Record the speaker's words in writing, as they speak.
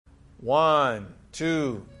1,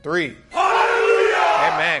 2, 3.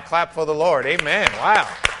 Hallelujah! Amen. Clap for the Lord. Amen. Wow.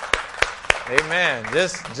 Amen.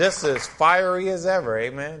 Just as fiery as ever.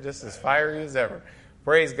 Amen. Just as fiery as ever.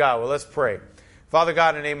 Praise God. Well, let's pray. Father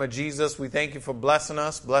God, in the name of Jesus, we thank you for blessing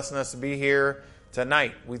us to be here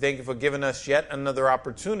tonight. We thank you for giving us yet another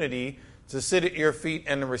opportunity to sit at your feet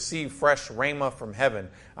and to receive fresh rhema from heaven.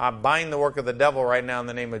 I bind the work of the devil right now in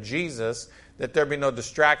the name of Jesus, that there be no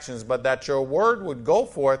distractions, but that your word would go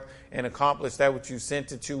forth and accomplish that which you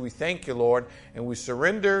sent it to. We thank you, Lord, and we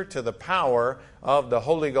surrender to the power of the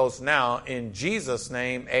Holy Ghost now. In Jesus'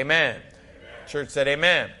 name, amen. Amen. Church said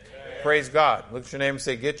amen. Amen. Praise God. Look at your name and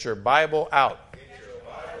say, get your Bible out.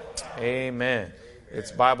 Amen.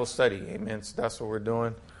 It's Bible study. Amen. So that's what we're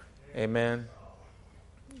doing. Amen.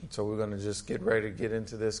 So we're going to just get ready to get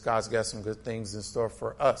into this. God's got some good things in store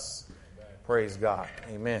for us. Praise God.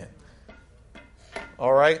 Amen.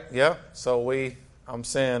 All right. Yeah. So I'm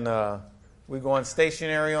saying, we going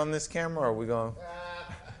stationary on this camera, or are we going?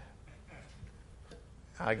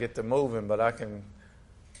 I get to moving, but I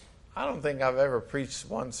don't think I've ever preached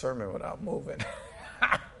one sermon without moving.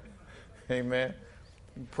 Amen.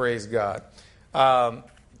 Praise God.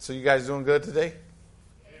 So you guys doing good today?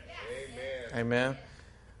 Amen. Amen.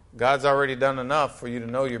 God's already done enough for you to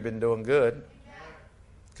know you've been doing good,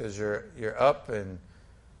 because you're up and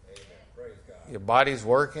your body's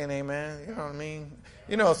working. Amen. You know what I mean?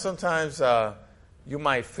 You know, sometimes you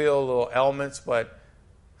might feel little ailments, but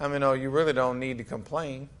you really don't need to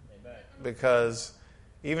complain, because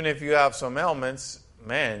even if you have some ailments,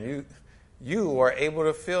 man, you are able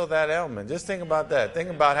to feel that ailment. Just think about that. Think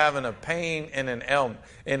about having a pain in an ailment,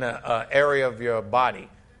 in an area of your body,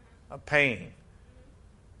 a pain.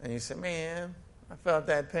 And you say, man, I felt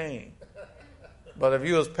that pain. But if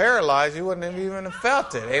you was paralyzed, you wouldn't have even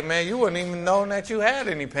felt it. Amen. You wouldn't even know that you had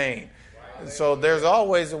any pain. And so there's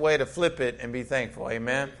always a way to flip it and be thankful.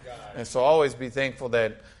 Amen. And so always be thankful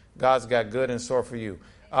that God's got good in store for you.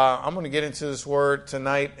 I'm going to get into this word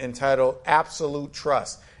tonight entitled Absolute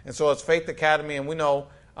Trust. And so it's Faith Academy, and we know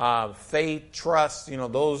faith, trust,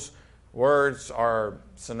 those words are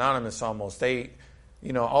synonymous almost. They,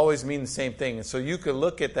 always mean the same thing. And so you could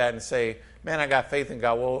look at that and say, man, I got faith in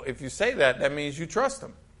God. Well, if you say that, that means you trust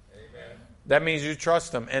Him. Amen. That means you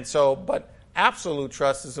trust Him. And so, but absolute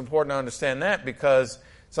trust is important to understand that, because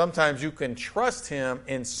sometimes you can trust Him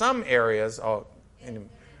in some areas,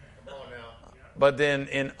 but then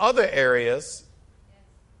in other areas,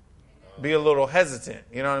 be a little hesitant.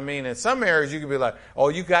 You know what I mean? In some areas, you could be like, oh,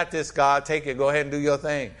 you got this, God, take it, go ahead and do your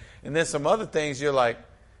thing. And then some other things, you're like,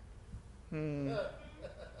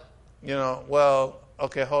 well,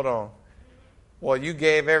 okay, hold on. Well, you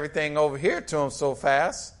gave everything over here to Him so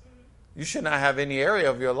fast, you should not have any area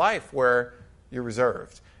of your life where you're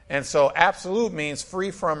reserved. And so absolute means free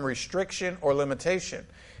from restriction or limitation.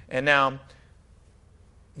 And now,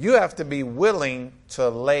 you have to be willing to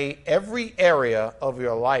lay every area of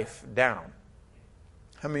your life down.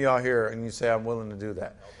 How many of y'all here and you say, I'm willing to do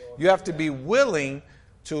that? You have to be willing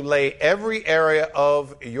to lay every area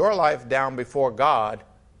of your life down before God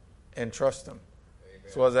and trust Him.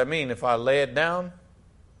 Amen. So what does that mean? If I lay it down,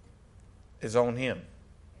 it's on Him.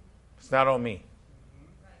 It's not on me.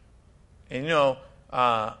 And a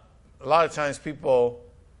lot of times people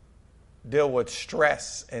deal with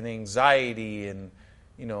stress and anxiety, and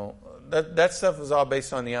that stuff is all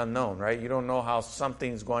based on the unknown, right? You don't know how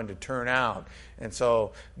something's going to turn out. And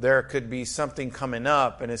so there could be something coming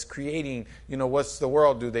up, and it's creating, what's the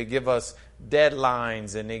world do? They give us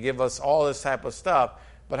deadlines, and they give us all this type of stuff.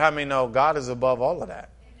 But how many know God is above all of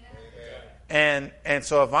that? Amen. And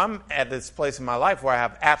so if I'm at this place in my life where I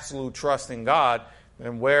have absolute trust in God,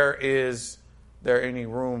 then where is there any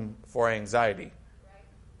room for anxiety? Right.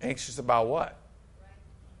 Anxious about what?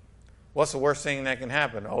 What's the worst thing that can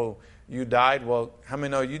happen? Oh, you died? Well, how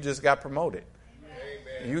many know you just got promoted?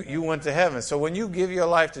 Amen. You went to heaven. So when you give your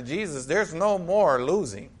life to Jesus, there's no more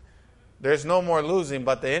losing. There's no more losing,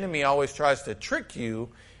 but the enemy always tries to trick you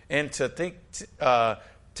into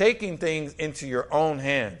taking things into your own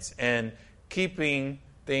hands and keeping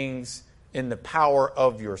things in the power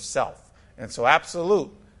of yourself. And so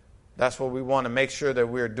absolute, that's what we want to make sure that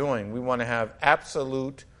we're doing. We want to have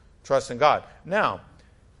absolute trust in God. Now,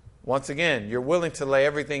 once again, you're willing to lay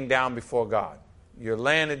everything down before God. You're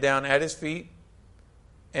laying it down at His feet,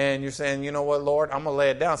 and you're saying, you know what, Lord, I'm going to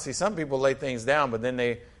lay it down. See, some people lay things down, but then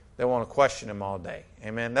they want to question Him all day.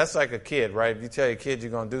 Amen. That's like a kid, right? If you tell your kid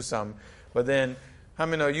you're going to do something, but then, how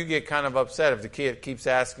many know you get kind of upset if the kid keeps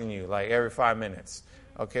asking you, like every 5 minutes,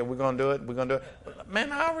 okay, we're going to do it, we're going to do it.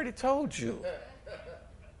 Man, I already told you.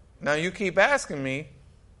 Now you keep asking me,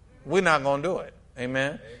 we're not going to do it.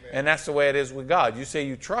 Amen? And that's the way it is with God. You say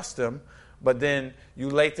you trust him, but then you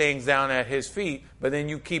lay things down at his feet, but then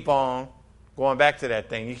you keep on going back to that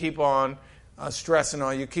thing. You keep on stressing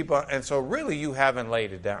on, you keep on, and so really you haven't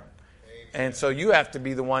laid it down. And so you have to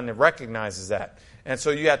be the one that recognizes that. And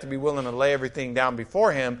so you have to be willing to lay everything down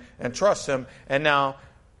before him and trust him. And now,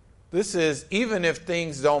 this is even if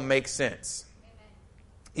things don't make sense.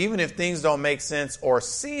 Even if things don't make sense or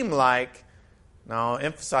seem like, now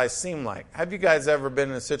emphasize seem like. Have you guys ever been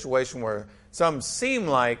in a situation where something seemed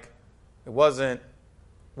like it wasn't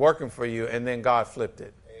working for you and then God flipped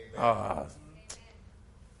it?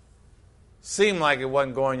 Seemed like it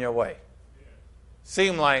wasn't going your way.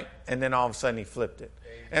 Seemed like, and then all of a sudden he flipped it.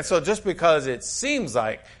 And so just because it seems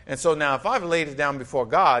like, and so now if I've laid it down before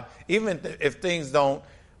God, even if things don't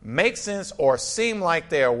make sense or seem like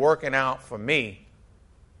they are working out for me,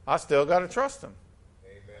 I still got to trust him.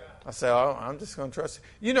 Amen. I say, oh, I'm just going to trust him.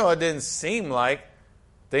 You know, it didn't seem like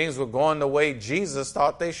things were going the way Jesus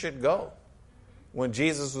thought they should go. When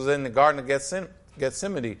Jesus was in the Garden of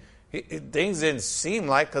Gethsemane, things didn't seem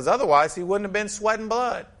like, because otherwise he wouldn't have been sweating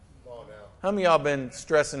blood. How many of y'all been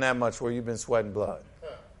stressing that much where you've been sweating blood?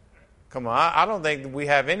 Come on, I don't think we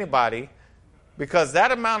have anybody, because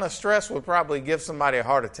that amount of stress would probably give somebody a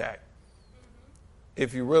heart attack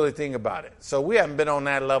if you really think about it. So we haven't been on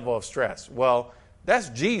that level of stress. Well, that's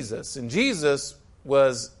Jesus, and Jesus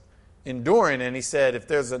was enduring, and he said, if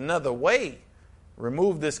there's another way,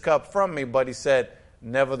 remove this cup from me. But he said,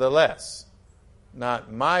 nevertheless,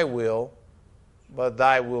 not my will, but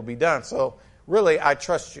thy will be done. So really, I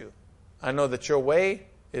trust you. I know that your way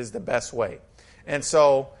is the best way. And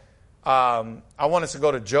so I want us to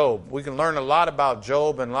go to Job. We can learn a lot about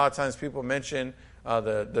Job, and a lot of times people mention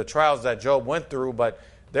the trials that Job went through, but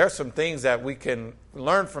there are some things that we can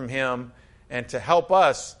learn from him and to help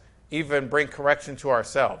us even bring correction to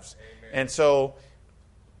ourselves. Amen. And so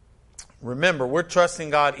remember, we're trusting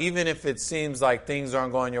God even if it seems like things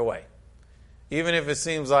aren't going your way. Even if it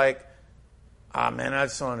seems like, man, I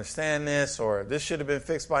just don't understand this, or this should have been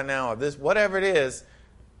fixed by now, or this, whatever it is.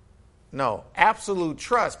 No, absolute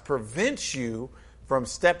trust prevents you from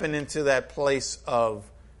stepping into that place of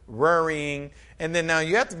worrying. And then now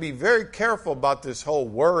you have to be very careful about this whole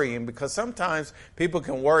worrying, because sometimes people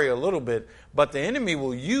can worry a little bit, but the enemy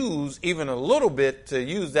will use even a little bit to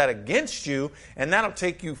use that against you, and that'll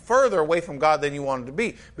take you further away from God than you wanted to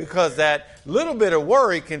be, because that little bit of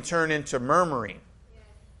worry can turn into murmuring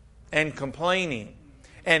and complaining.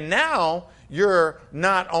 And now you're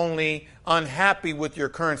not only unhappy with your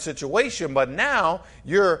current situation, but now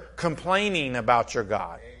you're complaining about your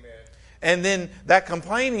God. Amen. And then that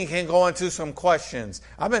complaining can go into some questions.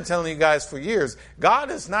 I've been telling you guys for years,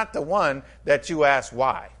 God is not the one that you ask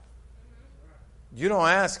why. You don't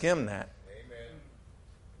ask him that. Amen.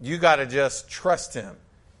 You got to just trust him.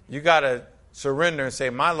 You got to surrender and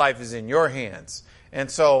say, my life is in your hands.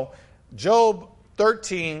 And so Job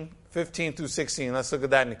 13:15 through 16. Let's look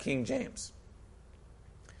at that in the King James.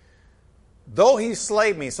 Though he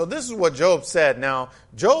slay me. So this is what Job said. Now,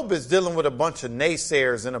 Job is dealing with a bunch of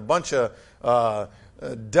naysayers and a bunch of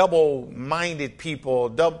double-minded people,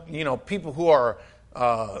 people who are,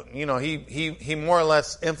 he more or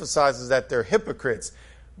less emphasizes that they're hypocrites.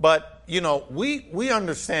 But, we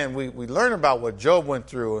understand, we learn about what Job went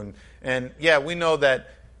through. And we know that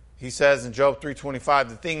he says in Job 3:25,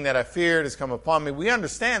 the thing that I feared has come upon me. We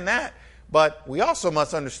understand that, but we also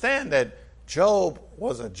must understand that Job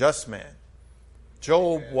was a just man.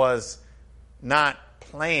 Job was not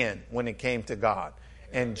playing when it came to God.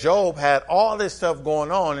 And Job had all this stuff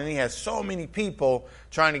going on, and he had so many people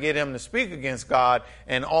trying to get him to speak against God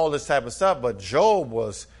and all this type of stuff, but Job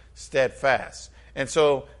was steadfast. And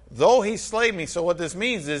so, though he slay me, so what this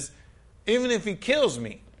means is, even if he kills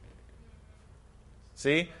me,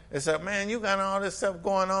 see, it's like, man, you got all this stuff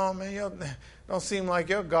going on, man. Don't seem like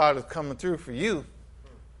your God is coming through for you.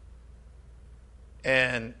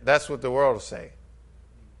 And that's what the world will say.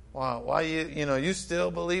 Why you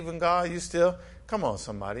still believe in God? You still, come on,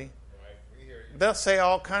 somebody. They'll say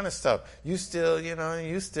all kind of stuff. You still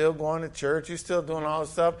going to church. You still doing all this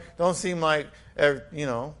stuff. Doesn't seem like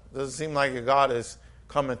your God is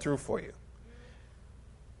coming through for you.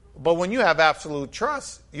 But when you have absolute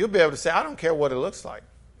trust, you'll be able to say, I don't care what it looks like.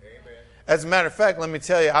 Amen. As a matter of fact, let me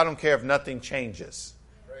tell you, I don't care if nothing changes.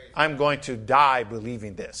 I'm going to die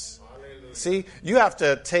believing this. Hallelujah. See, you have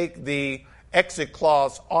to take the exit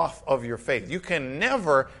clause off of your faith. You can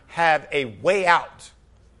never have a way out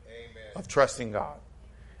of trusting God.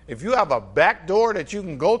 If you have a back door that you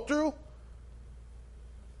can go through,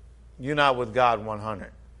 you're not with God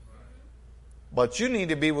 100. But you need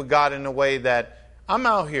to be with God in a way that I'm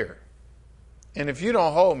out here. And if you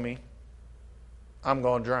don't hold me, I'm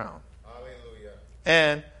going to drown. Hallelujah.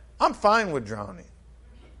 And I'm fine with drowning.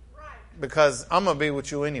 Because I'm going to be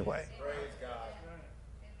with you anyway. Praise God.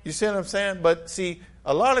 You see what I'm saying? But see,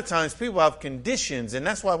 a lot of times people have conditions, and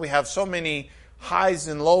that's why we have so many highs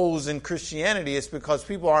and lows in Christianity. It's because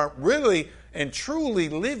people aren't really and truly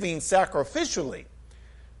living sacrificially.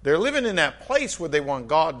 They're living in that place where they want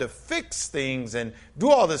God to fix things and do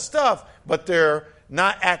all this stuff, but they're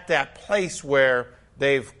not at that place where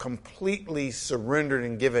they've completely surrendered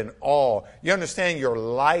and given all. You understand, your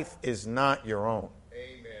life is not your own.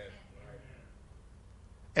 Amen.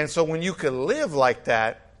 And so when you can live like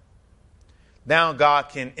that, now God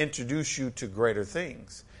can introduce you to greater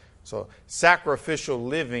things. So sacrificial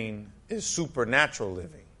living is supernatural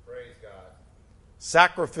living. Praise God.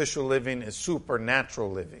 Sacrificial living is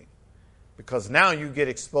supernatural living. Because now you get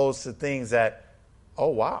exposed to things that, oh,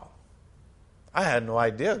 wow, I had no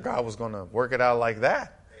idea God was going to work it out like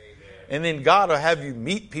that. Amen. And then God will have you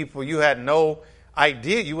meet people you had no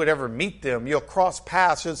idea you would ever meet them. You'll cross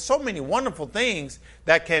paths. There's so many wonderful things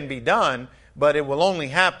that can be done, but it will only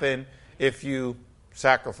happen if you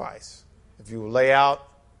sacrifice. If you lay out,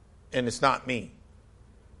 and it's not me.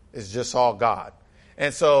 It's just all God.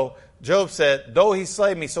 And so Job said, though he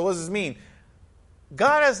slay me. So what does this mean?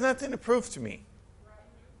 God has nothing to prove to me.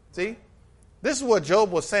 See? This is what Job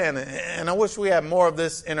was saying. And I wish we had more of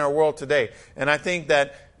this in our world today. And I think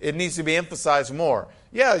that it needs to be emphasized more.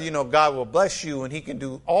 Yeah, God will bless you and he can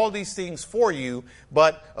do all these things for you.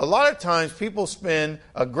 But a lot of times people spend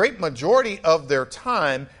a great majority of their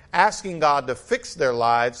time asking God to fix their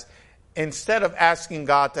lives instead of asking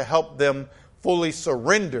God to help them fully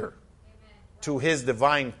surrender to his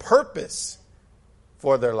divine purpose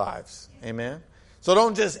for their lives. Amen. So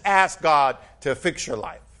don't just ask God to fix your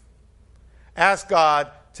life. Ask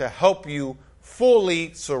God to help you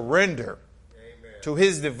fully surrender to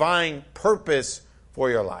his divine purpose for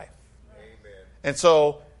your life. Amen. And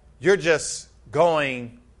so you're just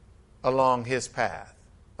going along his path,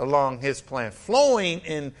 along his plan, flowing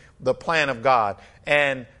in the plan of God.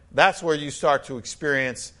 And that's where you start to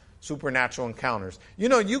experience supernatural encounters.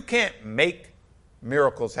 You can't make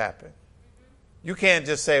miracles happen. You can't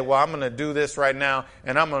just say, well, I'm going to do this right now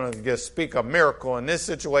and I'm going to just speak a miracle in this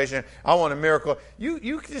situation. I want a miracle.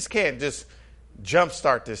 You just can't just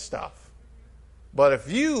jumpstart this stuff. But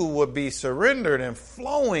if you would be surrendered and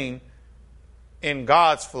flowing in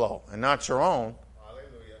God's flow and not your own,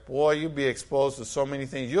 Hallelujah. Boy, you'll be exposed to so many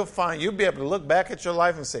things. You'll be able to look back at your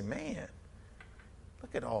life and say, man,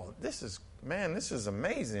 look at all this is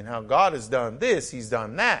amazing how God has done this. He's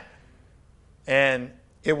done that. And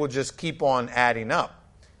it will just keep on adding up.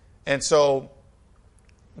 And so,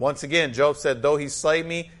 once again, Job said, though he slay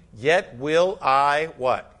me, yet will I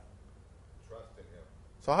what? Trust in him.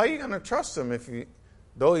 So how are you going to trust him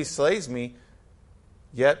though he slays me,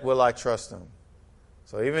 yet will I trust him?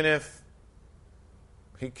 So even if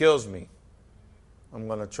he kills me, I'm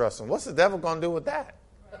going to trust him. What's the devil going to do with that?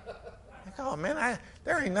 Like, oh man,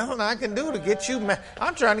 there ain't nothing I can do to get you mad.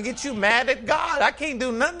 I'm trying to get you mad at God. I can't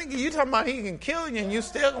do nothing. You talking about he can kill you and you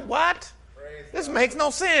still, what? This makes no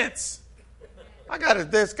sense.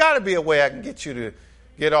 There's got to be a way I can get you to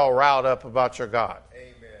get all riled up about your God.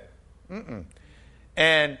 Amen.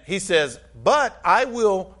 And he says, but I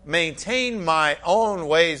will maintain my own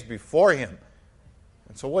ways before him.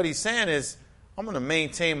 And so what he's saying is, I'm going to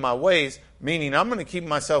maintain my ways, meaning I'm going to keep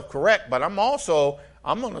myself correct, but I'm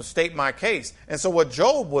going to state my case. And so what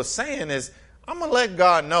Job was saying is, I'm going to let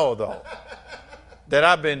God know, though, that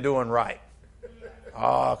I've been doing right.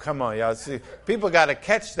 Oh, come on, y'all. See, people got to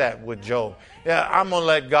catch that with Job. Yeah, I'm going to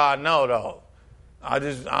let God know, though.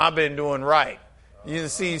 I've been doing right. You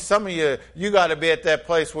see, some of you got to be at that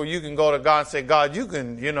place where you can go to God and say, God, you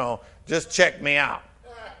can, just check me out.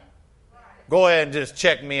 Go ahead and just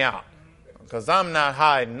check me out. Because I'm not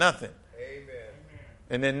hiding nothing. Amen.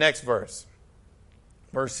 And then next verse.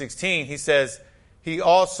 Verse 16, he says, he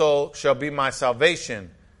also shall be my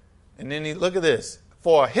salvation. And then look at this.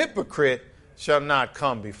 For a hypocrite shall not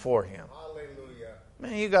come before him. Hallelujah.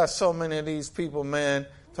 Man, you got so many of these people, man,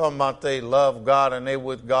 talking about they love God and they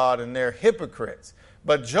with God and they're hypocrites.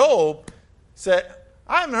 But Job said,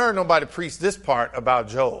 I haven't heard nobody preach this part about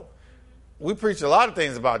Job. We preach a lot of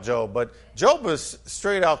things about Job, but Job is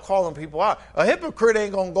straight out calling people out. A hypocrite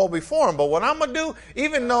ain't going to go before him. But what I'm going to do,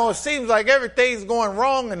 even though it seems like everything's going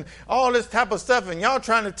wrong and all this type of stuff, and y'all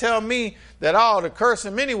trying to tell me that I ought to curse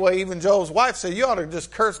him anyway, even Job's wife said, you ought to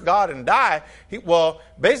just curse God and die.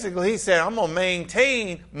 Basically he said, I'm going to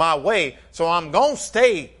maintain my way, so I'm going to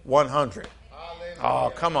stay 100. Hallelujah.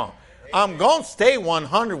 Oh, come on. I'm going to stay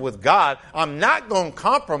 100 with God. I'm not going to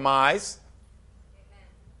compromise.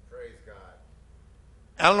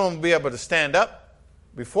 I don't be able to stand up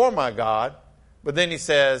before my God. But then he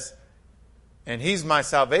says, and he's my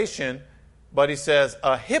salvation, but he says,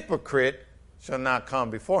 a hypocrite shall not come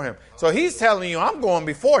before him. So he's telling you, I'm going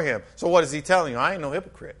before him. So what is he telling you? I ain't no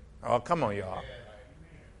hypocrite. Oh, come on, y'all.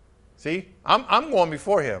 See, I'm going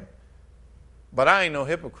before him, but I ain't no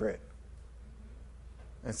hypocrite.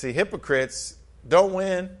 And see, hypocrites don't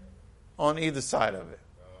win on either side of it.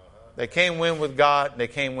 They can't win with God. They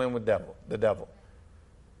can't win with the devil.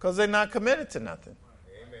 Because they're not committed to nothing.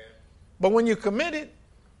 Amen. But when you're committed,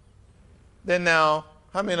 then now,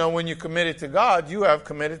 how many know when you're committed to God, you have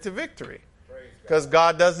committed to victory? Because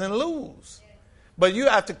God doesn't lose. But you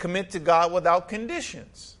have to commit to God without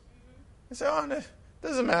conditions. You say, oh, it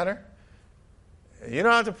doesn't matter. You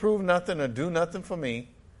don't have to prove nothing or do nothing for me.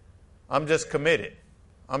 I'm just committed.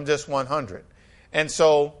 I'm just 100. And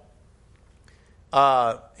so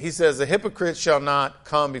he says, the hypocrite shall not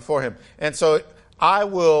come before him. And so I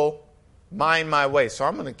will mind my way. So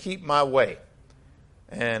I'm going to keep my way.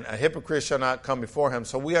 And a hypocrite shall not come before him.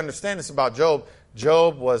 So we understand this about Job.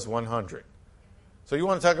 Job was 100. So you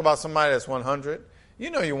want to talk about somebody that's 100?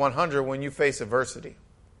 You know you're 100 when you face adversity.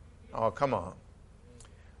 Oh, come on.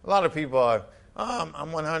 A lot of people are,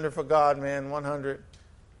 I'm 100 for God, man, 100.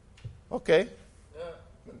 Okay.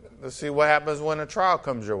 Let's see what happens when a trial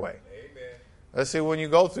comes your way. Amen. Let's see when you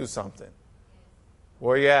go through something.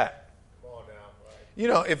 Where you at? Come on now. Right. You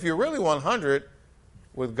know, if you're really 100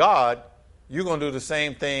 with God, you're going to do the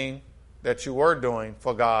same thing that you were doing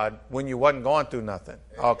for God when you wasn't going through nothing.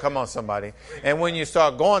 Oh, come on, somebody. And when you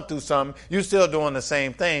start going through something, you're still doing the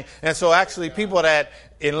same thing. And so actually people that,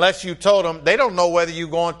 unless you told them, they don't know whether you're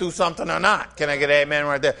going through something or not. Can I get an amen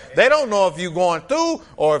right there? They don't know if you're going through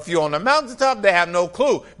or if you're on the mountaintop. They have no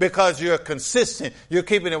clue because you're consistent. You're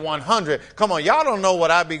keeping it 100. Come on, y'all don't know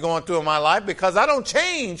what I be going through in my life because I don't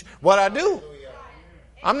change what I do.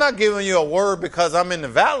 I'm not giving you a word because I'm in the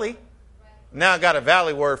valley. Now I got a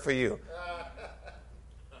valley word for you.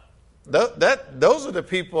 Those are the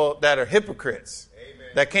people that are hypocrites. Amen.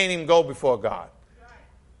 That can't even go before God.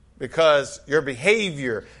 Because your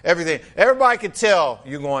behavior, everything, everybody can tell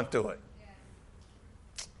you're going through it.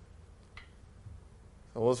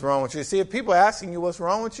 So what's wrong with you? See, if people are asking you what's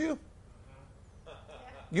wrong with you,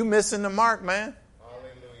 you missing the mark, man.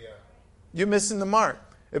 Hallelujah. You're missing the mark.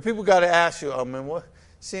 If people got to ask you, oh man,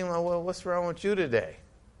 what's wrong with you today?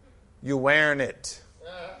 You're wearing it.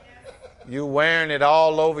 You're wearing it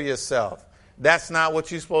all over yourself. That's not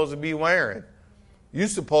what you're supposed to be wearing. You're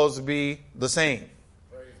supposed to be the same.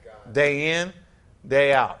 Praise God. Day in,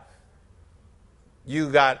 day out. You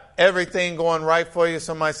got everything going right for you.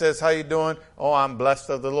 Somebody says, how you doing? Oh, I'm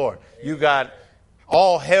blessed of the Lord. Amen. You got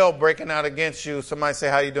all hell breaking out against you. Somebody say,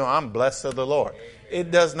 how you doing? I'm blessed of the Lord. Amen.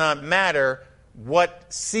 It does not matter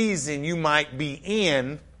what season you might be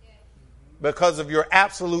in. Because of your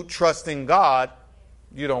absolute trust in God,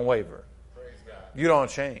 you don't waver. Praise God. You don't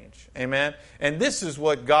change. Amen. And this is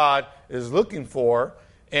what God is looking for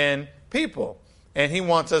in people. And he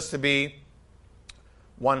wants us to be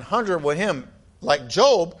 100 with him. Like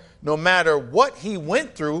Job, no matter what he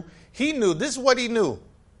went through, he knew, this is what he knew.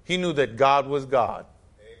 He knew that God was God.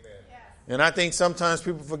 Amen. Yes. And I think sometimes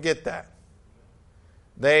people forget that.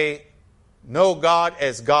 They know God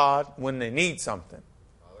as God when they need something.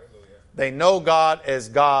 Hallelujah. They know God as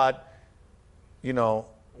God,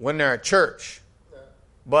 when they're at church.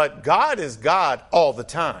 But God is God all the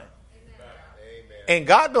time. Amen. And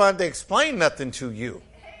God don't have to explain nothing to you.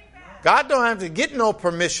 God don't have to get no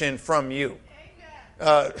permission from you.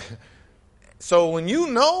 So when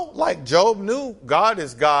you know, like Job knew, God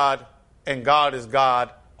is God and God is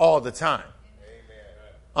God all the time.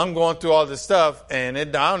 Amen. I'm going through all this stuff and I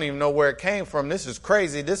don't even know where it came from. This is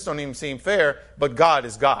crazy. This don't even seem fair, but God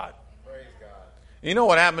is God. Praise God. You know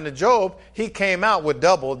what happened to Job? He came out with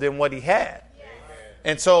double than what he had. Amen.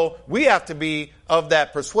 And so we have to be of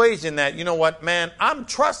that persuasion that, you know what, man, I'm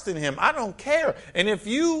trusting him. I don't care. And if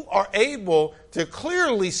you are able to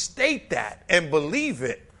clearly state that and believe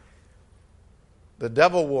it, the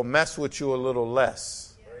devil will mess with you a little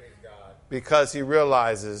less. Praise God. Because he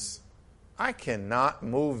realizes, I cannot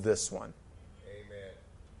move this one. Amen.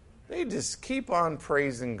 They just keep on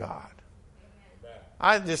praising God. Amen.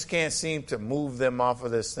 I just can't seem to move them off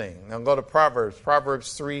of this thing. Now go to Proverbs.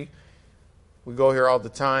 Proverbs 3. We go here all the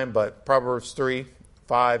time, but Proverbs 3,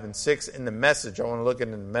 5, and 6 in the Message. I want to look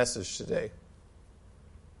at the Message today.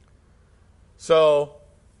 So,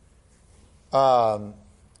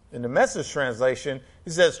 in the Message translation,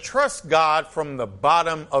 it says, trust God from the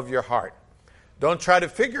bottom of your heart. Don't try to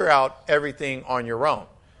figure out everything on your own.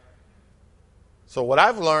 So what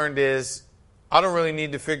I've learned is I don't really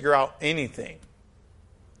need to figure out anything.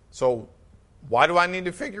 So why do I need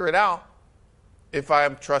to figure it out if I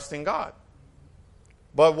am trusting God?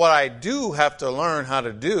 But what I do have to learn how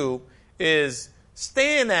to do is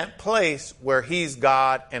stay in that place where he's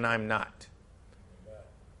God and I'm not.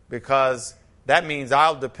 Because that means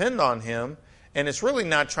I'll depend on him. And it's really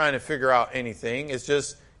not trying to figure out anything. It's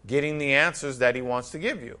just getting the answers that he wants to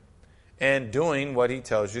give you and doing what he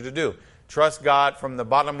tells you to do. Trust God from the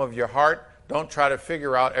bottom of your heart. Don't try to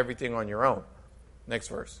figure out everything on your own. Next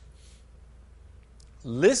verse.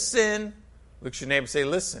 Listen. Look at your neighbor and say,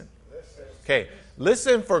 listen. Okay.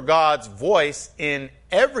 Listen for God's voice in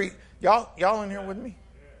every... Y'all in here with me?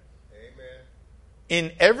 Amen.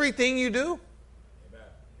 In everything you do? Amen.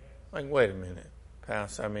 Like, wait a minute,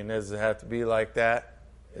 Pastor. I mean, does it have to be like that?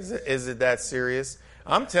 Is it that serious?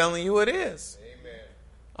 I'm telling you it is. Amen.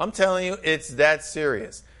 I'm telling you it's that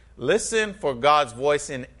serious. Listen for God's voice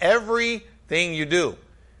in everything you do.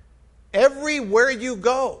 Everywhere you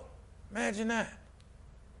go. Imagine that.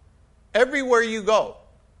 Everywhere you go.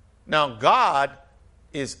 Now, God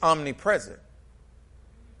is omnipresent.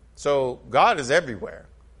 So, God is everywhere.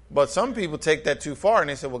 But some people take that too far and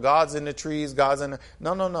they say, well, God's in the trees, God's in the...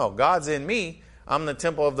 No. God's in me. I'm the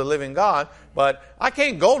temple of the living God. But I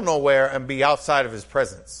can't go nowhere and be outside of his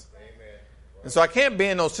presence. Amen. And so I can't be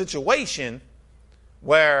in no situation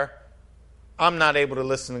where I'm not able to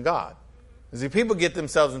listen to God. See, people get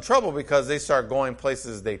themselves in trouble because they start going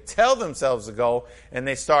places they tell themselves to go, and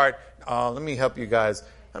they start, let me help you guys.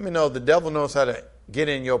 Let me know the devil knows how to get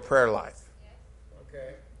in your prayer life.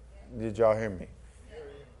 Okay. Did y'all hear me?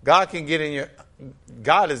 God can get in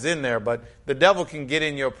God is in there, but the devil can get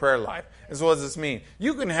in your prayer life. And so what does this mean?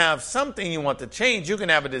 You can have something you want to change. You can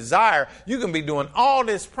have a desire. You can be doing all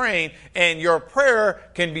this praying, and your prayer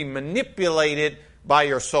can be manipulated by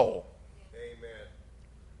your soul. Amen.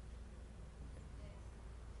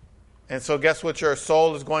 And so guess what your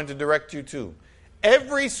soul is going to direct you to?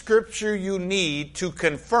 Every scripture you need to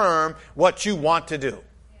confirm what you want to do.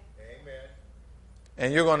 Amen.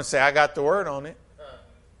 And you're going to say, I got the word on it.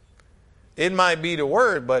 It might be the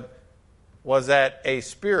word, but was that a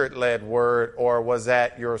spirit-led word or was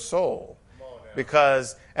that your soul?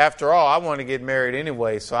 Because after all, I want to get married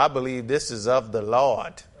anyway, so I believe this is of the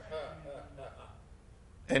Lord.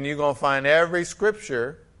 And you're going to find every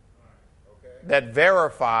scripture that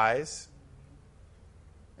verifies.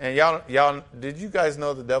 And y'all, did you guys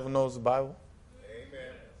know the devil knows the Bible?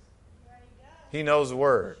 Amen. He knows the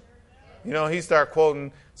word. You know, he started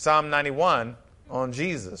quoting Psalm 91 on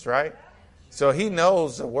Jesus, right? So he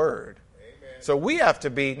knows the word. Amen. So we have to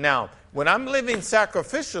be, now, when I'm living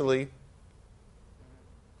sacrificially,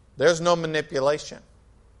 there's no manipulation.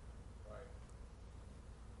 Right.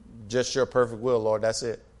 Just your perfect will, Lord. That's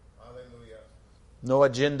it. Hallelujah. No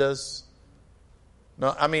agendas.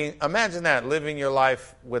 No, I mean, imagine that, living your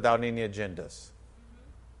life without any agendas.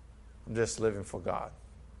 I'm just living for God.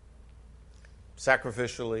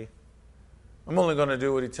 Sacrificially. I'm only going to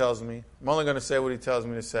do what he tells me. I'm only going to say what he tells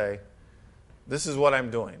me to say. This is what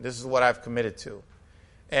I'm doing. This is what I've committed to.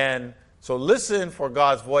 And so listen for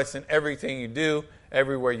God's voice in everything you do,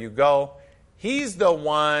 everywhere you go. He's the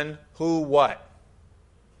one who what?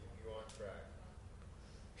 Keep you on track.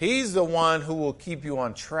 He's the one who will keep you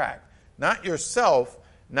on track. Not yourself,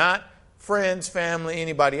 not friends, family,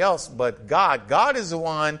 anybody else, but God. God is the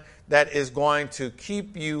one that is going to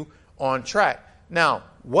keep you on track. Now,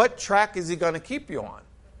 what track is he going to keep you on?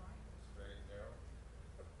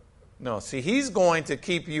 No, see, he's going to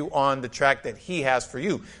keep you on the track that he has for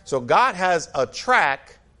you. So God has a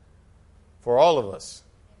track for all of us.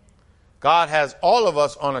 God has all of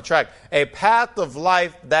us on a track, a path of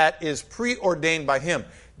life that is preordained by him.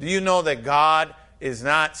 Do you know that God is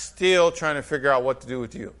not still trying to figure out what to do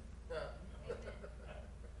with you?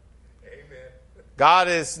 Amen. God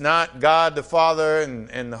is not, God the Father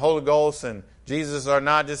and the Holy Ghost and Jesus are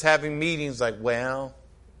not just having meetings like,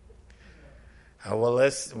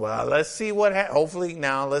 let's see what hopefully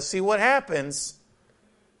now let's see what happens.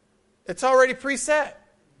 It's already preset.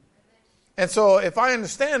 And so if I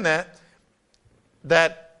understand that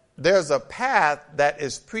there's a path that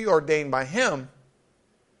is preordained by him,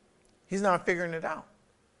 he's not figuring it out.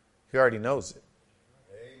 He already knows it.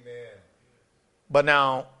 Amen. But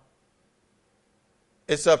now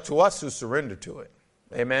it's up to us who surrender to it.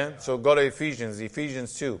 Amen. So go to Ephesians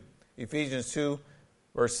 2. Ephesians 2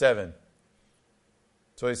 verse 7.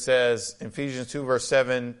 So he says, Ephesians 2, verse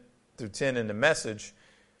 7 through 10 in the Message,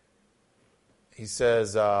 he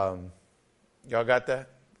says, y'all got that?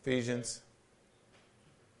 Ephesians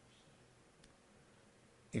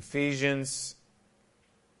 2,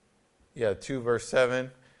 verse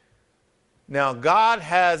 7. Now, God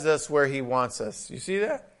has us where he wants us. You see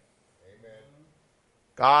that?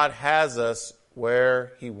 God has us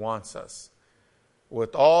where he wants us.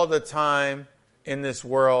 With all the time in this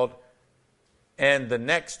world and the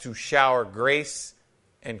next to shower grace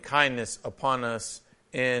and kindness upon us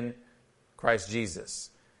in Christ Jesus.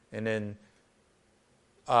 And then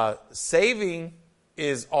saving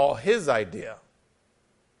is all his idea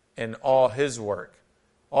and all his work.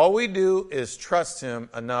 All we do is trust him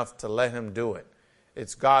enough to let him do it.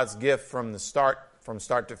 It's God's gift from start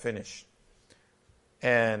to finish.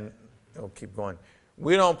 And we'll keep going.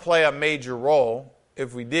 We don't play a major role.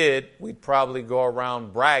 If we did, we'd probably go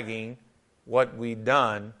around bragging what we'd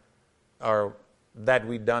done or that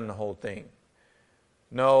we'd done the whole thing.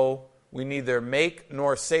 No, we neither make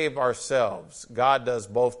nor save ourselves. God does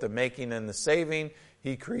both the making and the saving.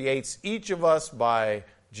 He creates each of us by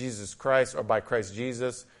Jesus Christ or by Christ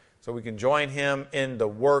Jesus so we can join him in the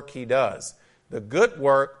work he does. The good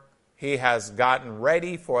work he has gotten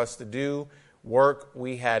ready for us to do, work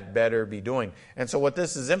we had better be doing. And so what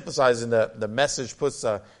this is emphasizing, the message puts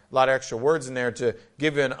a lot of extra words in there to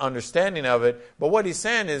give you an understanding of it. But what he's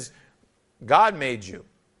saying is God made you.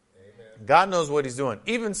 Amen. God knows what he's doing.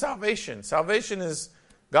 Even salvation. Salvation is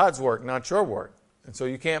God's work, not your work. And so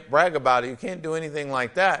you can't brag about it. You can't do anything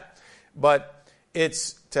like that. But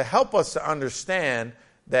it's to help us to understand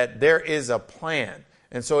that there is a plan.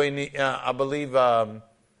 And so in the, I believe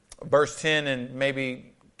verse 10 and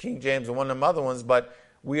maybe King James and one of them other ones, but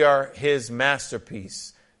we are his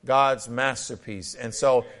masterpiece, God's masterpiece. And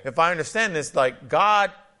so if I understand this, like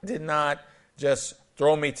God did not just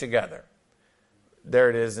throw me together. There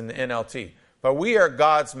it is in the NLT. But we are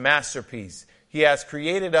God's masterpiece. He has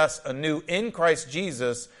created us anew in Christ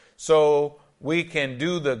Jesus so we can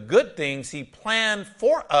do the good things he planned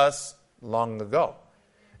for us long ago.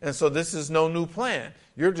 And so this is no new plan.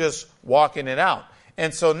 You're just walking it out.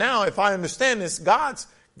 And so now if I understand this, God's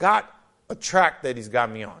got a track that he's got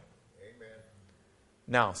me on. Amen.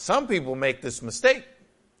 Now, some people make this mistake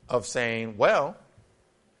of saying, well,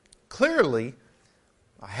 clearly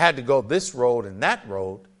I had to go this road and that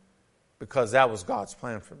road because that was God's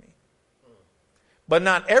plan for me. But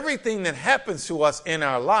not everything that happens to us in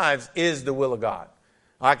our lives is the will of God.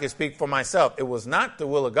 I can speak for myself. It was not the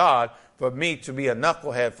will of God for me to be a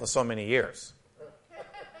knucklehead for so many years.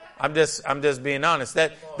 I'm just being honest.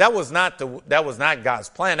 That was not God's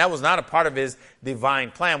plan. That was not a part of his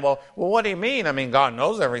divine plan. Well, what do you mean? I mean, God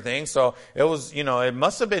knows everything. So it was, it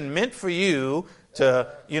must have been meant for you to,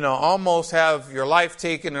 almost have your life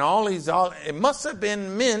taken and it must have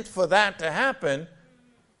been meant for that to happen.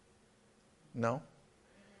 No.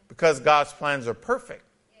 Because God's plans are perfect.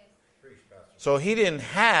 So I didn't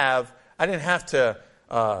have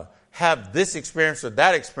to have this experience or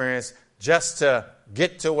that experience just to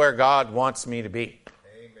get to where God wants me to be.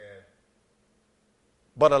 Amen.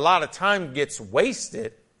 But a lot of time gets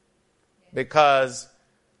wasted because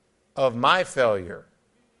of my failure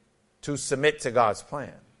to submit to God's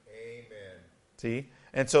plan. Amen. See?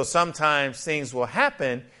 And so sometimes things will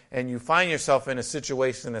happen and you find yourself in a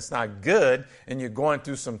situation that's not good and you're going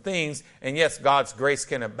through some things. And yes, God's grace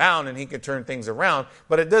can abound and he can turn things around,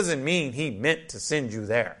 but it doesn't mean he meant to send you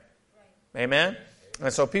there. Right. Amen?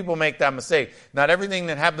 And so people make that mistake. Not everything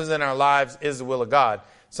that happens in our lives is the will of God.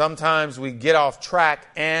 Sometimes we get off track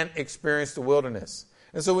and experience the wilderness.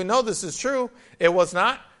 And so we know this is true. It was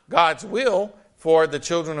not God's will for the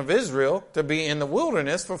children of Israel to be in the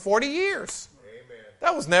wilderness for 40 years. Amen.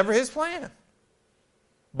 That was never his plan.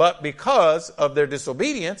 But because of their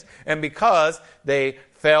disobedience and because they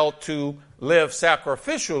failed to live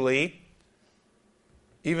sacrificially,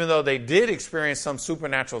 even though they did experience some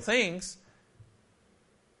supernatural things,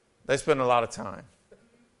 they spent a lot of time.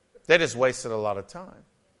 They just wasted a lot of time.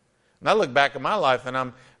 And I look back at my life and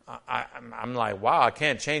I'm like, wow, I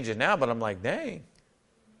can't change it now. But I'm like, dang,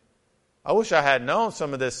 I wish I had known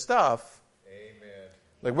some of this stuff. Amen.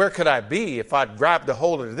 Like, where could I be if I'd grabbed a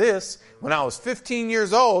hold of this when I was 15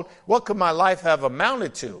 years old? What could my life have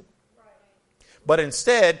amounted to? But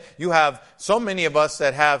instead, you have so many of us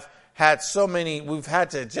that have had we've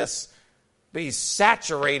had to just be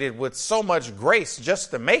saturated with so much grace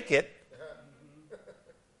just to make it.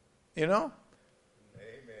 Amen.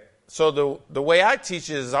 So the way I teach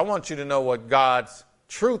is I want you to know what God's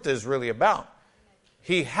truth is really about.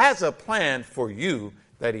 He has a plan for you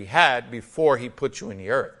that he had before he put you in the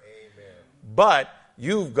earth. Amen. But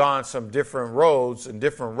you've gone some different roads and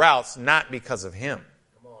different routes, not because of him.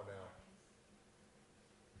 Come on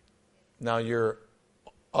now. Now you're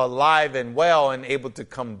alive and well and able to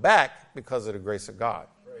come back because of the grace of God.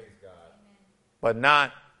 Praise God. But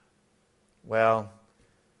not,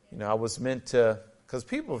 I was meant to, because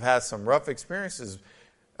people have had some rough experiences.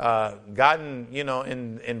 gotten,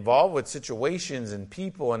 involved with situations and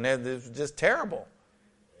people, and it was just terrible.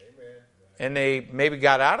 Amen. And they maybe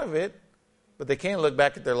got out of it, but they can't look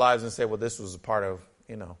back at their lives and say, well, this was a part of,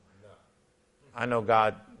 I know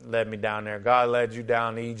God led me down there. God led you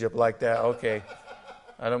down to Egypt like that. Okay.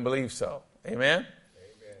 I don't believe so. Amen? Amen.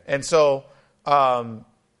 And so,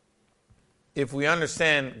 if we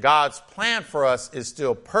understand God's plan for us is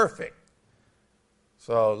still perfect.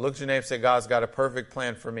 So look at your neighbor and say, God's got a perfect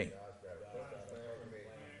plan for me.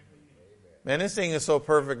 Man, this thing is so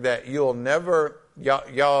perfect that you'll never,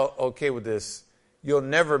 y'all okay with this, you'll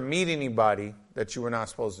never meet anybody that you were not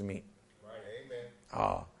supposed to meet. Right.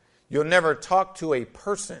 Amen. You'll never talk to a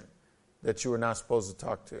person that you were not supposed to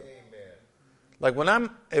talk to. Amen. Like when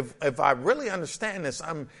if I really understand this,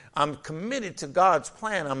 I'm committed to God's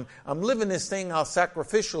plan. I'm living this thing out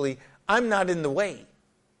sacrificially. I'm not in the way.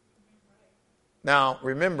 Now,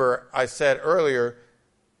 remember, I said earlier,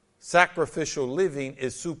 sacrificial living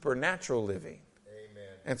is supernatural living. Amen.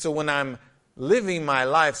 And so when I'm living my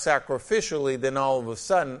life sacrificially, then all of a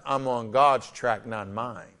sudden I'm on God's track, not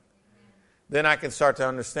mine. Then I can start to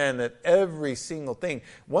understand that every single thing.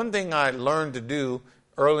 One thing I learned to do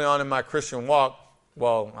early on in my Christian walk,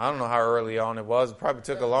 well, I don't know how early on it was. It probably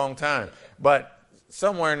took a long time. But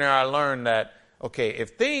somewhere in there I learned that, okay, if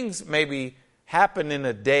things maybe happened in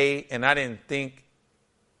a day and I didn't think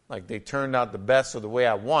like they turned out the best or the way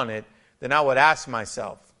I wanted, then I would ask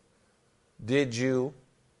myself, did you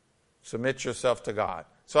submit yourself to God?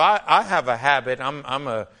 So I have a habit. I'm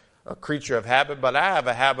a creature of habit, but I have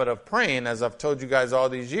a habit of praying, as I've told you guys all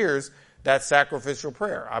these years, that sacrificial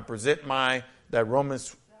prayer. I present that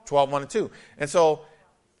Romans 12:1-2. And so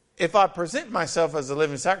if I present myself as a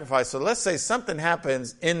living sacrifice, so let's say something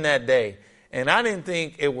happens in that day, and I didn't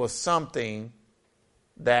think it was something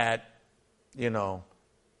that,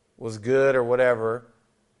 was good or whatever,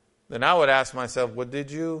 then I would ask myself, well,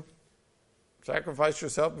 did you sacrifice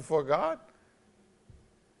yourself before God?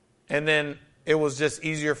 And then it was just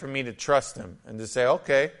easier for me to trust him and to say,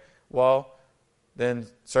 okay, well, then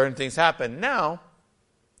certain things happen. Now,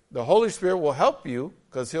 the Holy Spirit will help you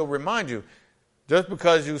because he'll remind you. Just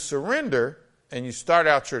because you surrender and you start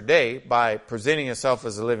out your day by presenting yourself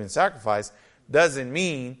as a living sacrifice doesn't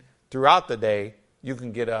mean throughout the day you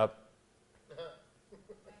can get up.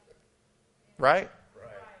 Right?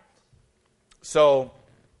 Right. So,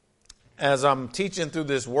 as I'm teaching through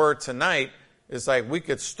this word tonight, it's like we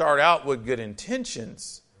could start out with good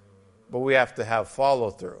intentions, but we have to have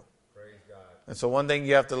follow through. Praise God. And so one thing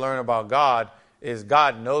you have to learn about God is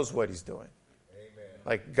God knows what he's doing. Amen.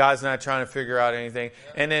 Like God's not trying to figure out anything.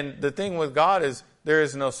 And then the thing with God is there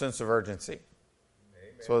is no sense of urgency.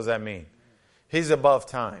 Amen. So what does that mean? He's above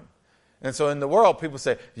time. And so in the world, people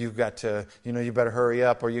say, you've got to, you better hurry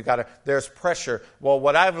up, or there's pressure. Well,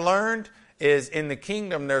 what I've learned is in the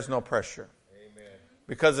kingdom, there's no pressure. Amen.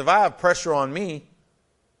 Because if I have pressure on me,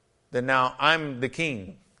 then now I'm the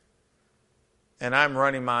king. And I'm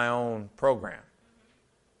running my own program.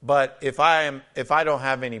 But if I don't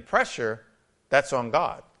have any pressure, that's on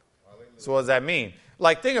God. Hallelujah. So what does that mean?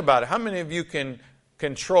 Like, think about it. How many of you can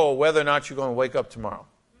control whether or not you're going to wake up tomorrow?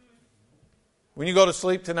 When you go to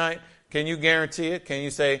sleep tonight, can you guarantee it? Can you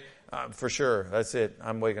say, for sure, that's it,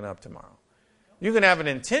 I'm waking up tomorrow? You can have an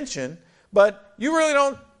intention, but you really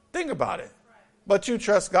don't think about it. But you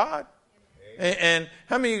trust God. And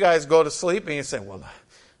how many of you guys go to sleep and you say, well,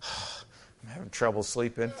 I'm having trouble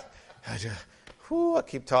sleeping. I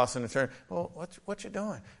keep tossing and turning. Well, what you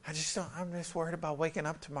doing? I'm just worried about waking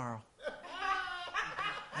up tomorrow.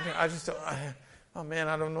 I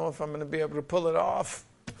don't know if I'm going to be able to pull it off.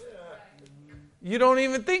 You don't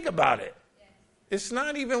even think about it. It's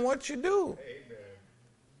not even what you do. Amen.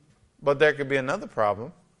 But there could be another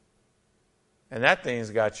problem. And that thing's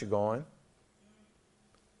got you going.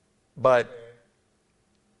 But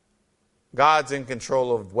God's in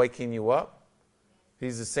control of waking you up.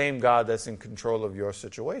 He's the same God that's in control of your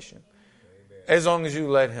situation. Amen. As long as you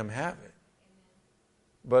let him have it.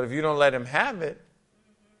 But if you don't let him have it,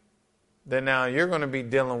 then now you're going to be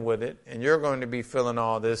dealing with it. And you're going to be feeling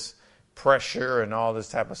all this pressure and all this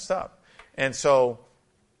type of stuff. And so,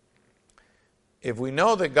 if we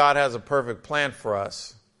know that God has a perfect plan for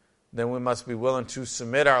us, then we must be willing to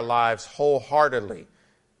submit our lives wholeheartedly.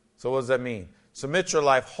 So what does that mean? Submit your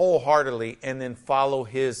life wholeheartedly and then follow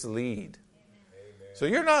his lead. Amen. So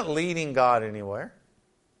you're not leading God anywhere.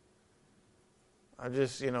 I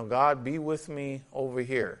just, God, be with me over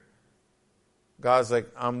here. God's like,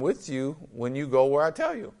 I'm with you when you go where I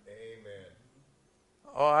tell you.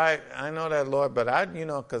 Oh, I know that, Lord, but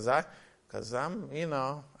because I'm,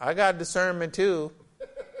 I got discernment too.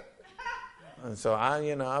 And so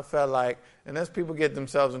I felt like, and as people get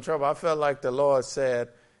themselves in trouble, I felt like the Lord said,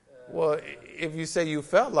 well, if you say you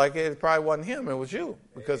felt like it probably wasn't him, it was you.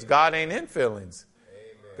 Because God ain't in feelings.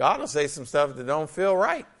 God will say some stuff that don't feel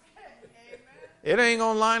right. It ain't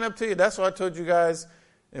going to line up to you. That's why I told you guys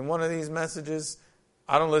in one of these messages,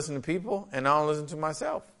 I don't listen to people and I don't listen to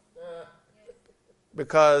myself.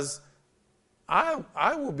 Because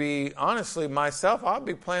I will be, honestly, myself, I'll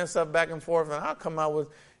be playing stuff back and forth and I'll come out with,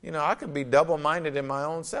 I could be double-minded in my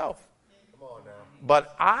own self. Come on now.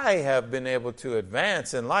 But I have been able to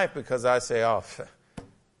advance in life because I say, I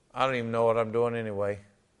don't even know what I'm doing anyway.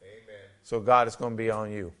 Amen. So God is going to be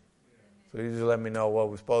on you. So you just let me know what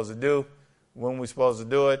we're supposed to do, when we're supposed to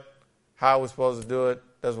do it, how we're supposed to do it.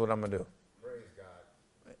 That's what I'm going to do. Praise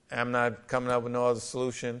God. I'm not coming up with no other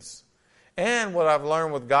solutions. And what I've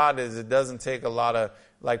learned with God is it doesn't take a lot of,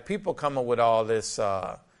 like people come up with all this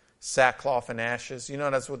sackcloth and ashes.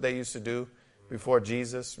 That's what they used to do before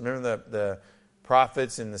Jesus. Remember the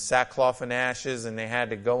prophets in the sackcloth and ashes, and they had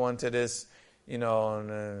to go into this,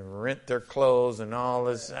 and rent their clothes and all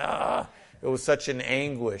this. It was such an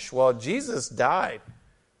anguish. Well, Jesus died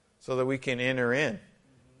so that we can enter in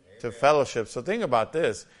to fellowship. So think about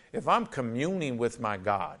this. If I'm communing with my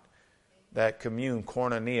God, that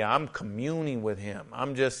koinonia, I'm communing with him.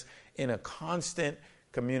 I'm just in a constant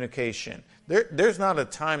communication. There's not a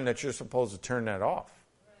time that you're supposed to turn that off.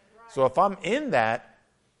 So if I'm in that,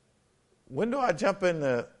 when do I jump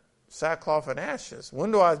into sackcloth and ashes?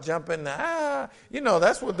 When do I jump into,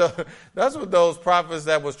 that's what those prophets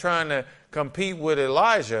that was trying to compete with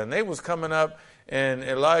Elijah. And they was coming up and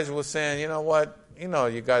Elijah was saying, you know what?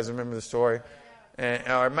 You guys remember the story.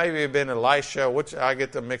 Or maybe it had been Elisha, which I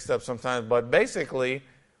get them mixed up sometimes. But basically,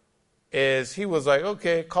 he was like,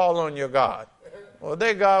 okay, call on your God. Well,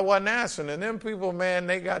 their God wasn't answering. And them people, man,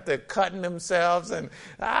 they got to cutting themselves. And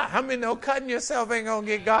how many know cutting yourself ain't going to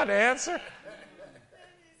get God to answer?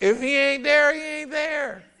 If he ain't there, he ain't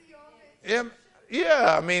there.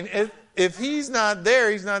 Yeah, I mean, if he's not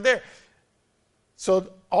there, he's not there.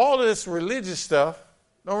 So all this religious stuff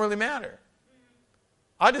don't really matter.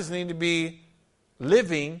 I just need to be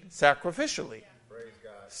living sacrificially. Praise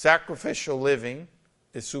God. Sacrificial living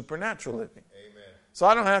is supernatural living. Amen. So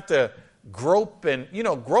I don't have to grope and,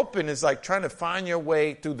 groping is like trying to find your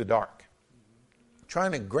way through the dark.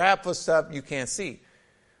 Trying to grab for stuff you can't see.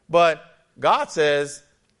 But God says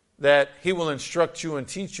that he will instruct you and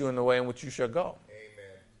teach you in the way in which you shall go.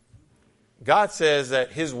 Amen. God says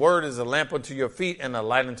that his word is a lamp unto your feet and a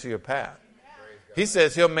light unto your path. He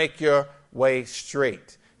says he'll make your way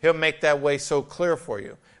straight. He'll make that way so clear for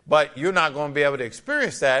you. But you're not going to be able to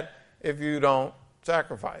experience that if you don't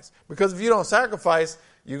sacrifice. Because if you don't sacrifice,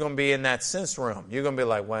 you're going to be in that sense realm. You're going to be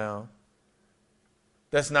like, well,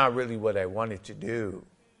 that's not really what I wanted to do.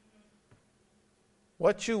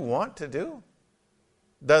 What you want to do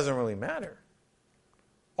doesn't really matter.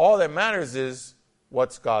 All that matters is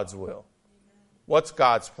what's God's will. What's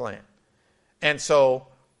God's plan? And so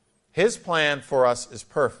his plan for us is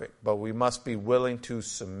perfect, but we must be willing to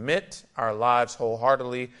submit our lives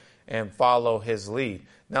wholeheartedly and follow his lead.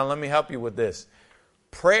 Now, let me help you with this.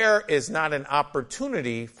 Prayer is not an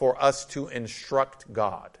opportunity for us to instruct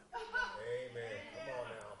God. Amen. Come on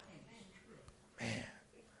now. Man,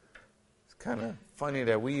 it's kind of funny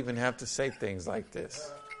that we even have to say things like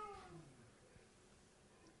this.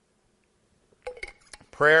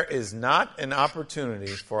 Prayer is not an opportunity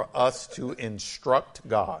for us to instruct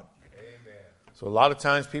God. So a lot of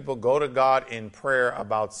times people go to God in prayer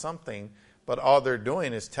about something, but all they're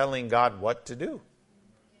doing is telling God what to do.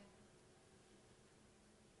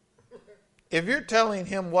 If you're telling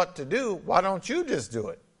him what to do, why don't you just do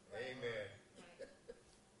it? Amen.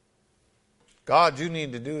 God, you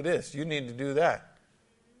need to do this. You need to do that.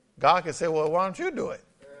 God can say, well, why don't you do it?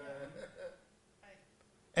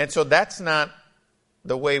 And so that's not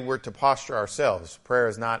the way we're to posture ourselves. Prayer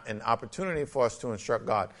is not an opportunity for us to instruct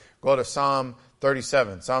God. Go to Psalm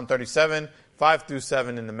 37. Psalm 37, 5 through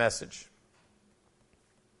 7 in the Message.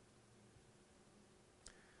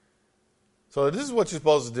 So this is what you're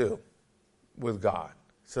supposed to do with God.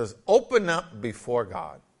 It says, open up before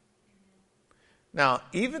God. Now,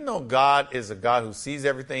 even though God is a God who sees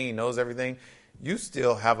everything, he knows everything, you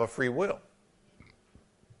still have a free will.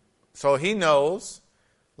 So he knows,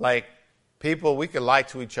 like, people, we could lie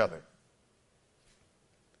to each other.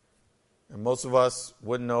 And most of us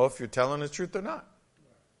wouldn't know if you're telling the truth or not.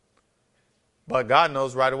 But God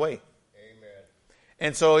knows right away. Amen.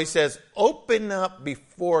 And so he says, open up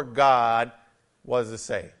before God. What does it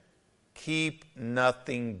say? Keep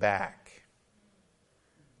nothing back.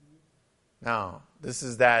 Now, this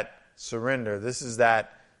is that surrender. This is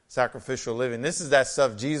that sacrificial living. This is that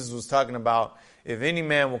stuff Jesus was talking about. If any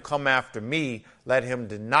man will come after me, let him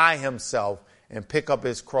deny himself and pick up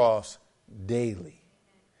his cross daily.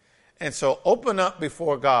 And so open up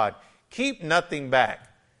before God. Keep nothing back.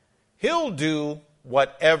 He'll do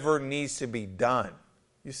whatever needs to be done.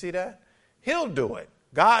 You see that? He'll do it.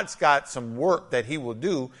 God's got some work that he will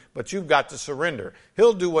do, but you've got to surrender.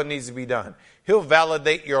 He'll do what needs to be done. He'll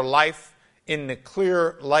validate your life in the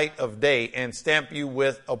clear light of day and stamp you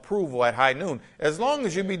with approval at high noon. As long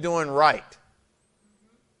as you be doing right.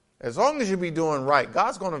 As long as you be doing right,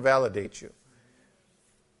 God's going to validate you.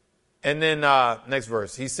 And then next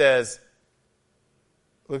verse, he says,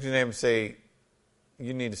 look at your neighbor and say,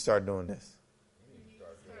 you need to start doing this.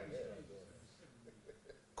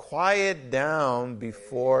 Quiet down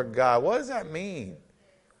before God. What does that mean?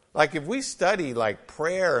 Like if we study like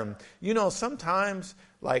prayer, and sometimes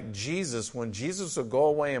like Jesus, when Jesus would go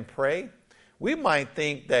away and pray, we might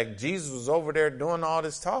think that Jesus was over there doing all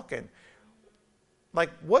this talking.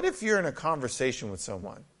 Like, what if you're in a conversation with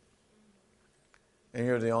someone and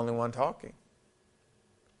you're the only one talking?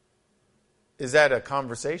 Is that a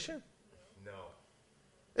conversation? No.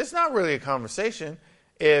 It's not really a conversation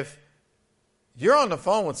if you're on the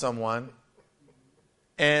phone with someone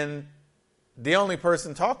and the only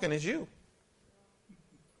person talking is you.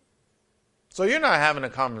 So you're not having a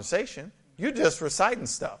conversation. You're just reciting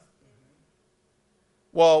stuff.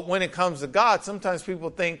 Well, when it comes to God, sometimes people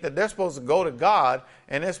think that they're supposed to go to God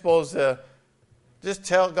and they're supposed to just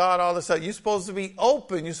tell God all this stuff. You're supposed to be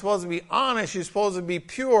open. You're supposed to be honest. You're supposed to be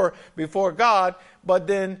pure before God. But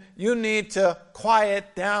then you need to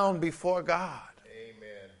quiet down before God.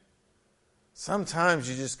 Amen. Sometimes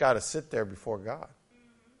you just got to sit there before God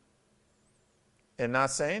and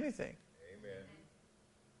not say anything.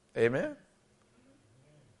 Amen. Amen?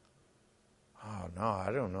 Oh, no,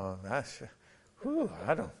 I don't know. I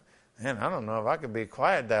don't know if I could be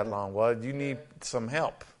quiet that long. Well, you need some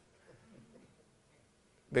help.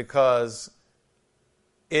 Because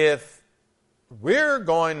if we're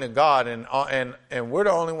going to God and we're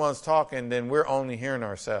the only ones talking, then we're only hearing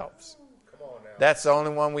ourselves. Come on now. That's the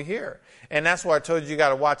only one we hear. And that's why I told you got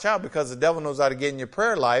to watch out, because the devil knows how to get in your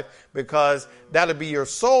prayer life, because that'll be your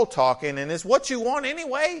soul talking, and it's what you want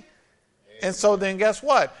anyway. And so then guess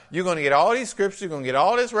what? You're going to get all these scriptures. You're going to get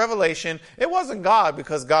all this revelation. It wasn't God,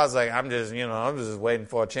 because God's like, I'm just waiting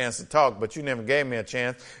for a chance to talk, but you never gave me a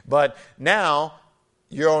chance. But now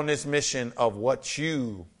you're on this mission of what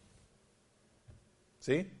you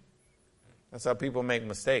see. That's how people make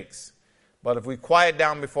mistakes. But if we quiet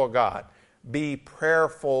down before God, be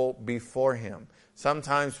prayerful before him.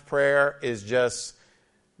 Sometimes prayer is just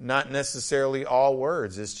not necessarily all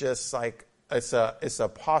words. It's just like, it's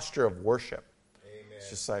a posture of worship. Amen. It's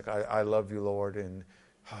just like, I love you, Lord, and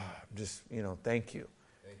just, thank you. Thank you,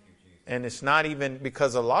 Jesus. And it's not even,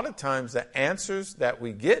 because a lot of times the answers that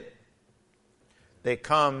we get, they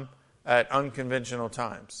come at unconventional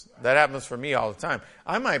times. That happens for me all the time.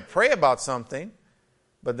 I might pray about something,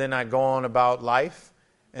 but then I go on about life,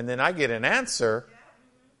 and then I get an answer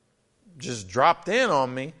just dropped in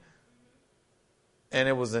on me. And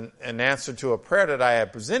it was an answer to a prayer that I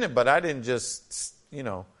had presented, but I didn't just,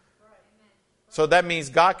 So that means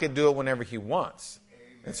God can do it whenever he wants.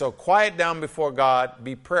 Amen. And so quiet down before God,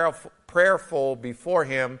 be prayerful before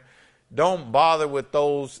him. Don't bother with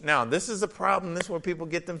those. Now, this is a problem. This is where people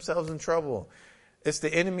get themselves in trouble. It's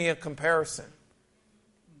the enemy of comparison.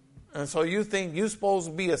 And so you think you're supposed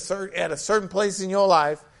to be at a certain place in your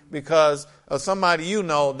life because of somebody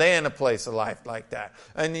they're in a place of life like that.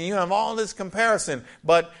 And you have all this comparison,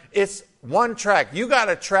 but it's one track. You got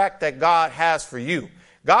a track that God has for you.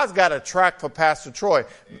 God's got a track for Pastor Troy.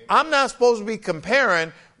 I'm not supposed to be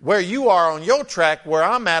comparing where you are on your track, where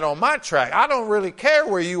I'm at on my track. I don't really care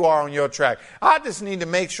where you are on your track. I just need to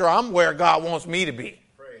make sure I'm where God wants me to be.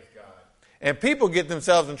 Praise God. And people get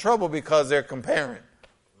themselves in trouble because they're comparing.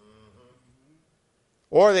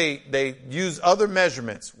 Or they use other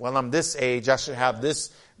measurements. Well, I'm this age, I should have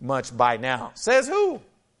this much by now. Says who?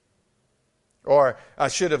 Or I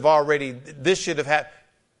should have already, this should have had.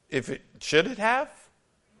 Should it have?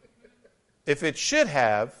 If it should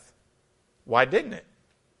have, why didn't it?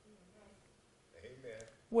 Amen.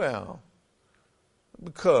 Well,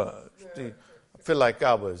 because I feel like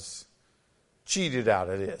I was cheated out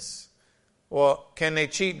of this. Well, can they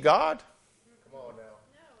cheat God?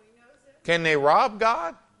 Can they rob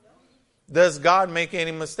God? Does God make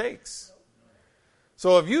any mistakes?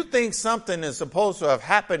 So if you think something is supposed to have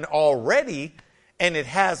happened already and it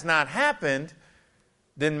has not happened,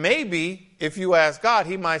 then maybe if you ask God,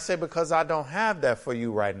 he might say, because I don't have that for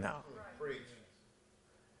you right now. Preach.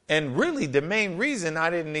 And really, the main reason I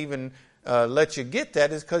didn't even let you get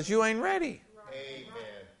that is because you ain't ready.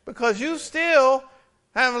 Amen. Because you still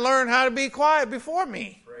haven't learned how to be quiet before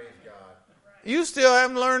me. Praise God. You still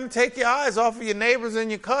haven't learned to take your eyes off of your neighbors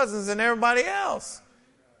and your cousins and everybody else.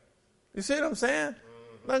 You see what I'm saying?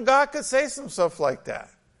 Then God could say some stuff like that.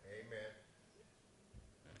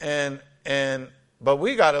 Amen. But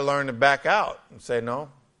we got to learn to back out and say, no,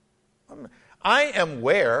 I am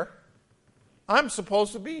where I'm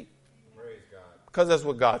supposed to be. Praise God. Because that's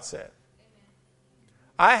what God said.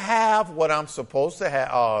 I have what I'm supposed to have.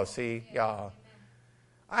 Oh, see, y'all.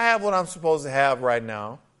 I have what I'm supposed to have right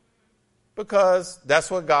now because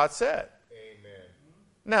that's what God said. Amen.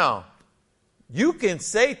 Now, you can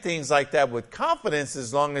say things like that with confidence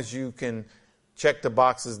as long as you can check the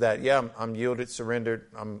boxes that, yeah, I'm yielded, surrendered,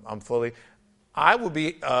 I'm fully. I will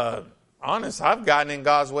be honest, I've gotten in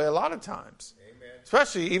God's way a lot of times. Amen.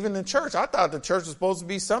 Especially even in church. I thought the church was supposed to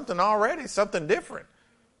be something already, something different.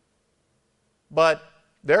 But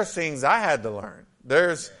there's things I had to learn.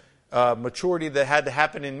 There's maturity that had to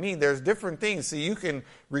happen in me. There's different things. So you can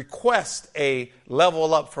request a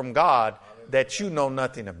level up from God that you know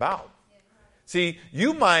nothing about. See,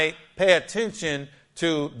 you might pay attention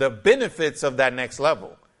to the benefits of that next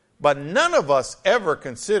level, but none of us ever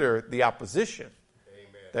consider the opposition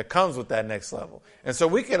that comes with that next level. And so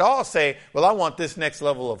we could all say, well, I want this next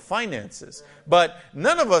level of finances. But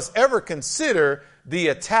none of us ever consider the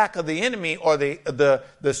attack of the enemy or the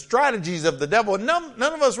strategies of the devil. None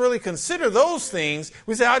of us really consider those things.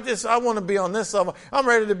 We say, I want to be on this level. I'm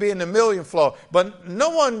ready to be in the million flow. But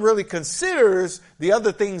no one really considers the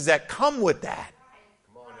other things that come with that.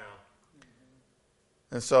 Come on now.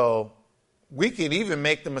 And so we could even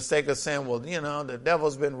make the mistake of saying, well, the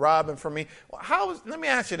devil's been robbing from me. Well, let me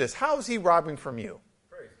ask you this. How is he robbing from you?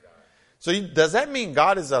 Praise God. So does that mean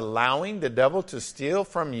God is allowing the devil to steal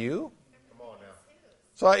from you? Come on now.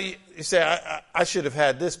 So you say, I should have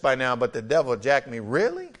had this by now, but the devil jacked me.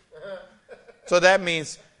 Really? So that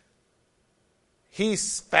means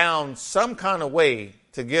he's found some kind of way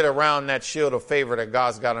to get around that shield of favor that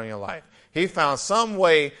God's got on your life. He found some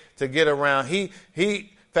way to get around. He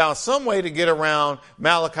found some way to get around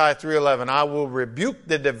Malachi 3:11. I will rebuke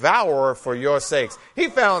the devourer for your sakes. He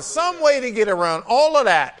found some way to get around all of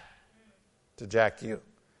that to jack you.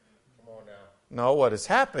 Come on now. No, what has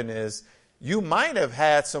happened is you might have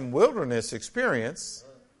had some wilderness experience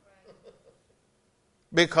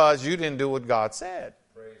because you didn't do what God said.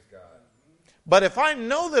 Praise God. But if I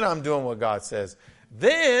know that I'm doing what God says,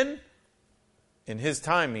 then in His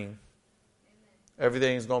timing,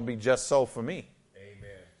 everything's going to be just so for me.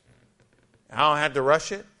 I don't have to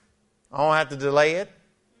rush it. I don't have to delay it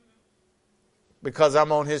because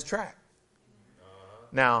I'm on His track.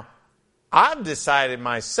 Now, I've decided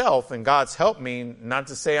myself, and God's helped me, not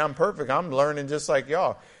to say I'm perfect. I'm learning just like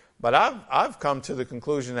y'all. But I've come to the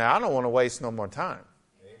conclusion that I don't want to waste no more time.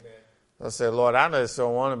 Amen. I say, Lord, I just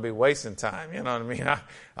don't want to be wasting time. You know what I mean?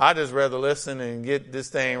 I just rather listen and get this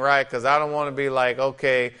thing right because I don't want to be like,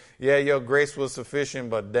 okay, yeah, your grace was sufficient,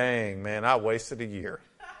 but dang, man, I wasted a year.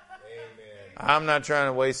 I'm not trying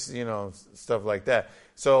to waste, stuff like that.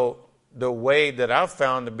 So the way that I've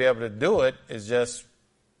found to be able to do it is just,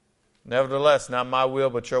 nevertheless, not my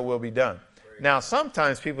will, but your will be done. Now,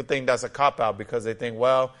 sometimes people think that's a cop-out because they think,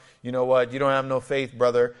 well, you know what, you don't have no faith,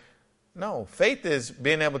 brother. No, faith is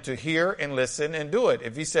being able to hear and listen and do it.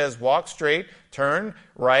 If He says walk straight, turn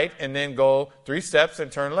right, and then go 3 steps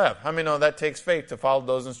and turn left. How many know that takes faith to follow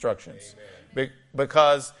those instructions?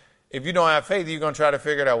 Because if you don't have faith, you're going to try to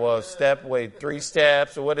figure it out. Well, 3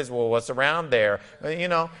 steps, or what's around there?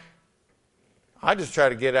 I just try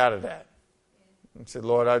to get out of that. And say,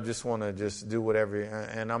 Lord, I just want to just do whatever,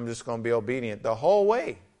 and I'm just going to be obedient the whole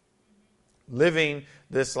way. Living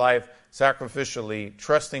this life sacrificially,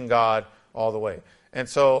 trusting God all the way. And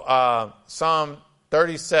so Psalm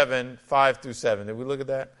 37, 5 through 7. Did we look at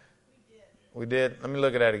that? We did. Let me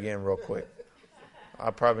look at that again real quick.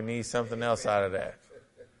 I probably need something else out of that.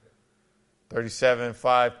 37,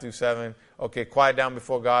 5 through 7. Okay, quiet down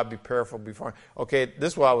before God, be prayerful before Him. Okay,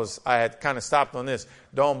 this is what I had kind of stopped on this.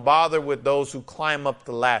 Don't bother with those who climb up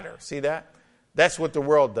the ladder. See that? That's what the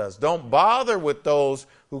world does. Don't bother with those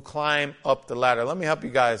who climb up the ladder. Let me help you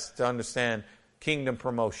guys to understand kingdom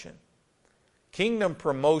promotion. Kingdom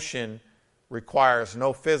promotion requires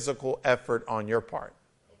no physical effort on your part.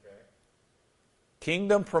 Okay.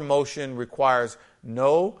 Kingdom promotion requires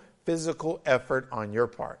no physical effort on your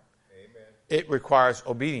part. It requires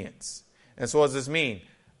obedience. And so what does this mean?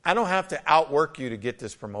 I don't have to outwork you to get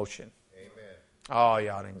this promotion. Amen. Oh,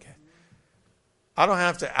 y'all didn't get it. I don't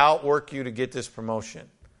have to outwork you to get this promotion.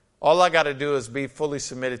 All I got to do is be fully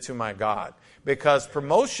submitted to my God. Because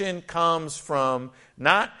promotion comes from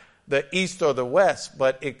not the east or the west,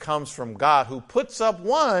 but it comes from God who puts up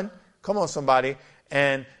one. Come on, somebody.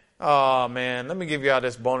 And, oh, man, let me give you all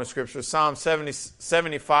this bonus scripture. Psalm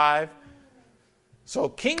 75. So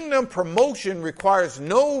kingdom promotion requires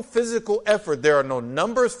no physical effort. There are no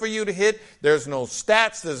numbers for you to hit. There's no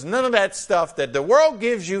stats. There's none of that stuff that the world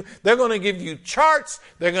gives you. They're going to give you charts.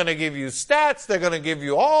 They're going to give you stats. They're going to give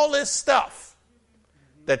you all this stuff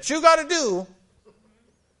that you got to do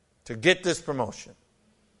to get this promotion.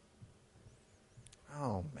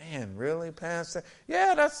 Oh man, really, Pastor?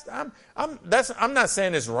 Yeah, I'm not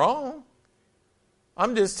saying it's wrong.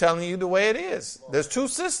 I'm just telling you the way it is. There's two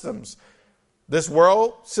systems. This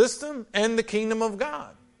world system and the kingdom of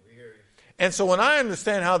God. And so when I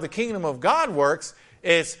understand how the kingdom of God works,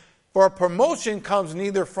 it's for promotion comes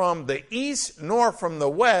neither from the east, nor from the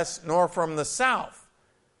west, nor from the south.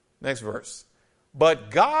 Next verse. But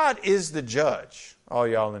God is the judge. All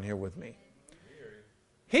y'all in here with me.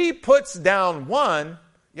 He puts down one.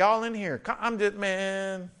 Y'all in here. I'm just,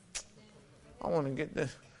 man, I want to get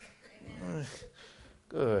this.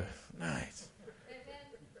 Good. Nice.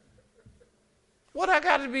 What I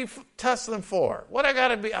got to be tussling for? What I got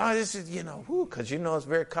to be? This is, because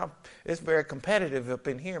it's very competitive up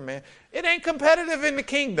in here, man. It ain't competitive in the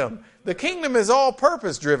kingdom. The kingdom is all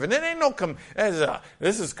purpose driven. It ain't no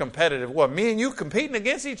this is competitive. What, me and you competing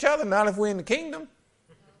against each other? Not if we're in the kingdom.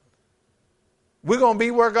 We're going to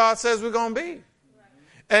be where God says we're going to be.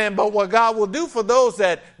 But what God will do for those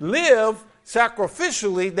that live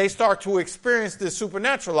sacrificially, they start to experience this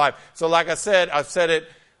supernatural life. So like I said, I've said it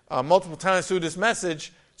multiple times through this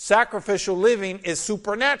message, sacrificial living is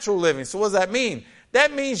supernatural living. So what does that mean?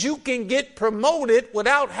 That means you can get promoted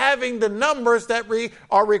without having the numbers that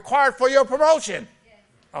are required for your promotion. Yes.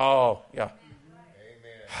 Oh, yeah. Amen.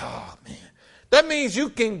 Oh, man. That means you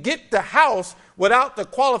can get the house without the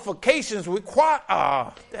qualifications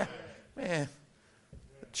required. Man,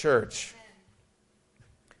 the church.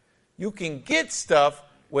 You can get stuff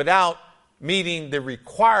without meeting the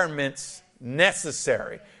requirements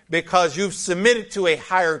necessary because you've submitted to a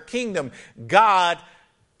higher kingdom. God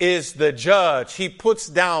is the judge. He puts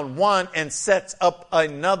down one and sets up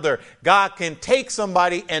another. God can take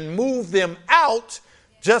somebody and move them out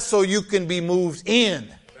just so you can be moved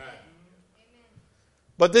in.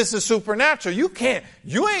 But this is supernatural. You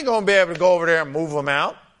ain't going to be able to go over there and move them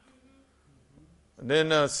out. And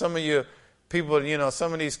then some of you people,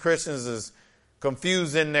 some of these Christians is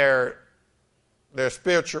confused in their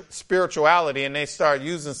spirituality, and they start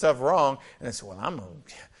using stuff wrong. And they say, well, I'm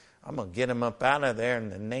going to get them up out of there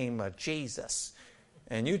in the name of Jesus.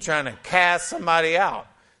 And you trying to cast somebody out.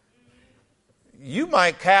 You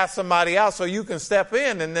might cast somebody out so you can step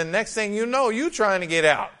in, and then next thing you know, you trying to get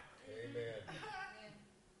out. Amen.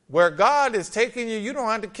 Where God is taking you, you don't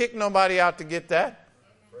have to kick nobody out to get that.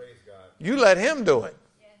 Praise God. You let him do it.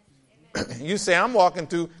 You say, I'm walking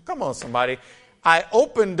through. Come on, somebody. I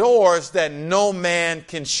open doors that no man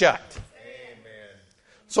can shut. Amen.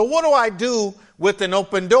 So what do I do with an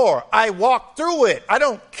open door? I walk through it. I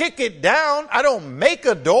don't kick it down. I don't make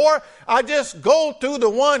a door. I just go through the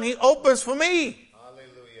one he opens for me.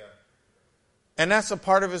 Hallelujah. And that's a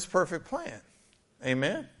part of his perfect plan.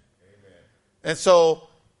 Amen. Amen. And so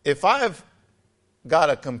if I've got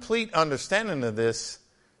a complete understanding of this,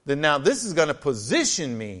 then now this is going to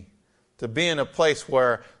position me to be in a place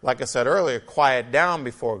where, like I said earlier, quiet down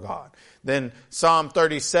before God. Then Psalm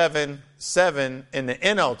 37:7 in the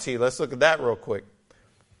NLT. Let's look at that real quick.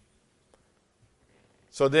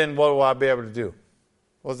 So then what will I be able to do?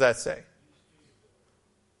 What does that say?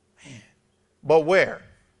 Man. But where?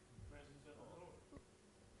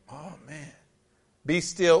 Oh, man. Be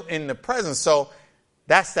still in the presence. So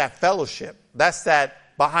that's that fellowship. That's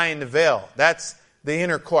that behind the veil. That's the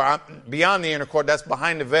inner court. Beyond the inner court, that's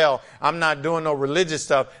behind the veil. I'm not doing no religious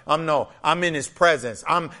stuff. I'm in his presence.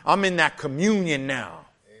 I'm in that communion now.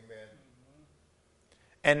 Amen.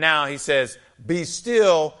 And now he says, be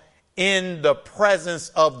still in the presence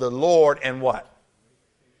of the Lord and what?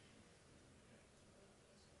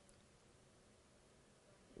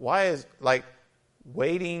 Why is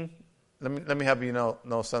waiting? Let me help you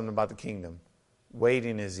know something about the kingdom.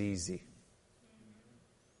 Waiting is easy.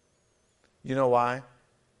 You know why?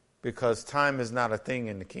 Because time is not a thing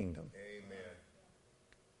in the kingdom. Amen.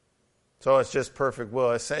 So it's just perfect will.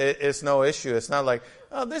 It's no issue. It's not like,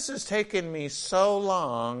 oh, this is taking me so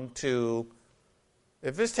long to...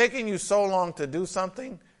 If it's taking you so long to do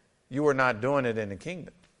something, you are not doing it in the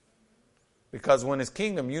kingdom. Because when it's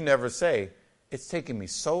kingdom, you never say, it's taking me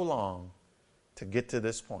so long to get to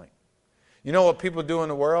this point. You know what people do in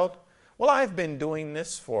the world? Well, I've been doing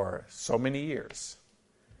this for so many years.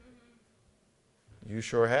 You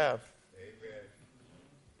sure have. Amen.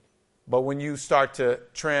 But when you start to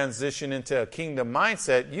transition into a kingdom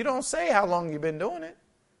mindset, you don't say how long you've been doing it.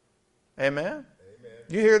 Amen? Amen.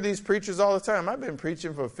 You hear these preachers all the time. I've been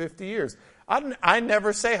preaching for 50 years. I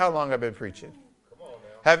never say how long I've been preaching. Come on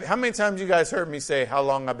now. How many times you guys heard me say how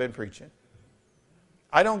long I've been preaching?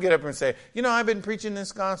 I don't get up and say, I've been preaching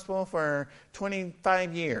this gospel for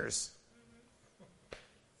 25 years.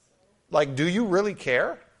 Like, do you really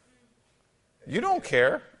care? You don't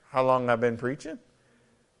care how long I've been preaching.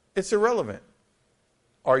 It's irrelevant.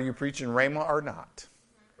 Are you preaching Rhema or not?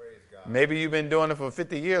 Praise God. Maybe you've been doing it for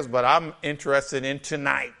 50 years, but I'm interested in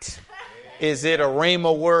tonight. Is it a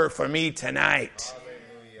Rhema word for me tonight?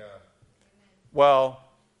 Hallelujah. Well,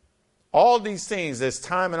 all these things, this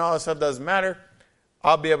time and all this stuff doesn't matter.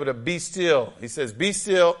 I'll be able to be still. He says, be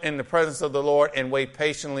still in the presence of the Lord and wait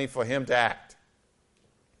patiently for him to act.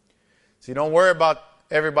 See, don't worry about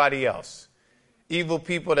everybody else. Evil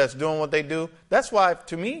people that's doing what they do. That's why,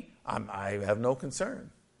 to me, I have no concern.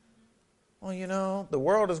 Well, the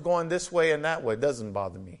world is going this way and that way. It doesn't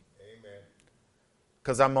bother me. Amen.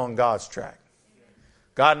 Because I'm on God's track.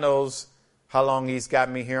 God knows how long he's got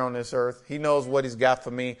me here on this earth. He knows what he's got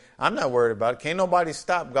for me. I'm not worried about it. Can't nobody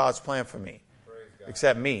stop God's plan for me.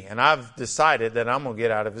 Except me. And I've decided that I'm going to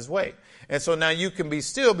get out of his way. And so now you can be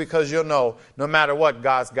still because you'll know no matter what,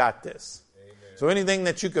 God's got this. Amen. So anything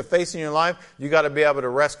that you could face in your life, you got to be able to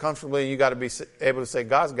rest comfortably. And you got to be able to say,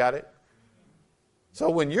 God's got it.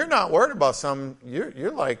 So when you're not worried about something,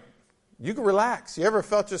 you're like, you can relax. You ever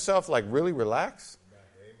felt yourself like really relaxed?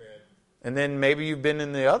 Amen. And then maybe you've been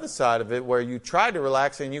in the other side of it where you try to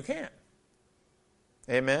relax and you can't.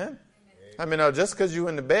 Amen? I mean, just because you're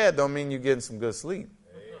in the bed don't mean you're getting some good sleep.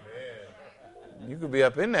 Amen. You could be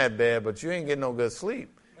up in that bed, but you ain't getting no good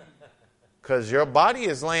sleep. Because your body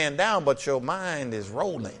is laying down, but your mind is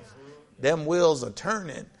rolling. Them wheels are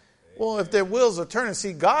turning. Well, if their wheels are turning,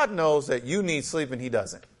 see, God knows that you need sleep and he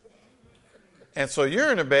doesn't. And so you're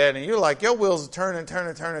in the bed and you're like, your wheels are turning.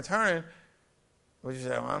 But you say,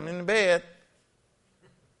 well, I'm in the bed.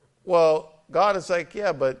 Well, God is like,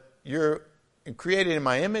 yeah, but you're created in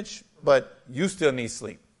my image, but you still need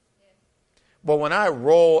sleep. But when I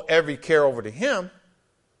roll every care over to him,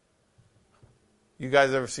 you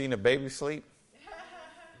guys ever seen a baby sleep?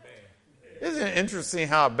 Isn't it interesting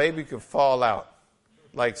how a baby could fall out?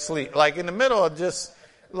 Like sleep. Like in the middle of just,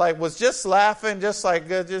 like was just laughing, just like,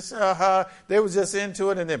 they was just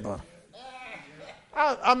into it and then,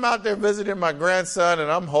 I'm out there visiting my grandson and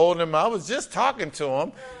I'm holding him. I was just talking to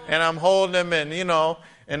him and I'm holding him and,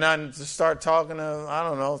 and I just start talking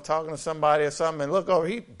to somebody or something and look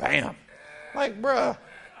over, bam. Like, bruh,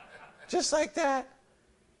 just like that.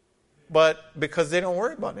 But because they don't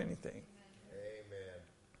worry about anything. Amen.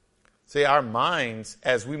 See, our minds,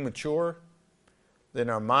 as we mature, then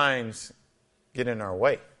our minds get in our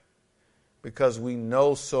way. Because we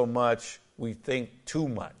know so much, we think too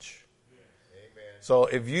much. Amen. So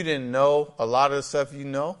if you didn't know a lot of the stuff you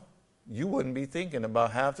know, you wouldn't be thinking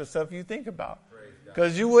about half the stuff you think about.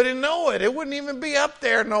 Because you wouldn't know it. It wouldn't even be up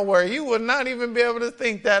there nowhere. You would not even be able to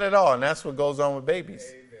think that at all. And that's what goes on with babies.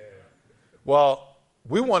 Amen. Well,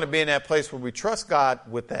 we want to be in that place where we trust God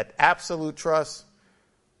with that absolute trust.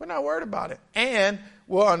 We're not worried about it. And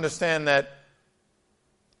we'll understand that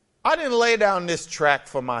I didn't lay down this track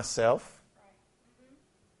for myself.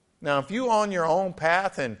 Now, if you're on your own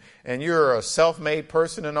path and you're a self-made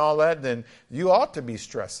person and all that, then you ought to be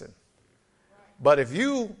stressing. But if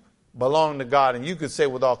you belong to God and you could say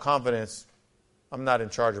with all confidence, I'm not in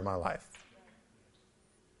charge of my life.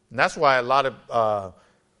 And that's why a lot of,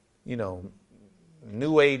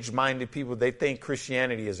 New Age-minded people, they think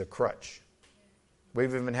Christianity is a crutch.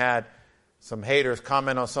 We've even had some haters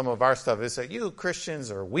comment on some of our stuff. They say, you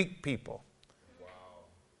Christians are weak people. Wow.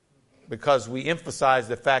 Because we emphasize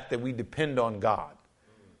the fact that we depend on God.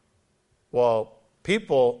 Well,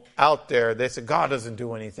 people out there, they say, God doesn't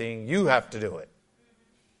do anything. You have to do it.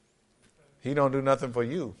 He don't do nothing for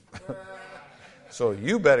you. So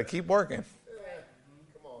you better keep working.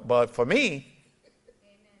 But for me,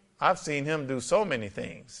 I've seen him do so many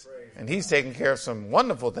things. And he's taking care of some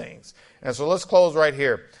wonderful things. And so let's close right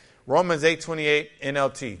here. Romans 8:28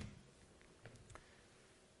 NLT.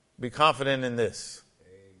 Be confident in this.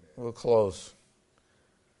 We'll close.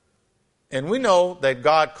 And we know that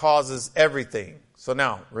God causes everything. So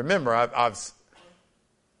now, remember, I've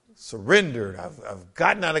surrendered. I've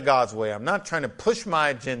gotten out of God's way. I'm not trying to push my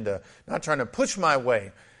agenda, not trying to push my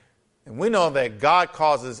way. And we know that God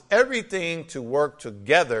causes everything to work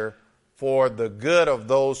together for the good of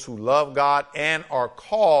those who love God and are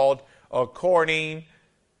called according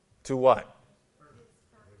to what?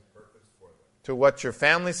 To what your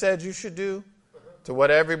family said you should do, to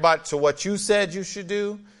what you said you should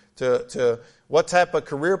do, to what type of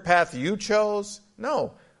career path you chose.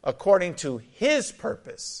 No, according to his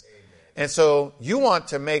purpose. Amen. And so you want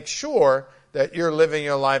to make sure that you're living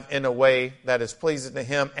your life in a way that is pleasing to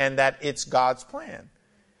him and that it's God's plan.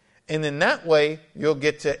 And in that way, you'll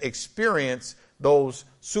get to experience those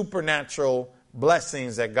supernatural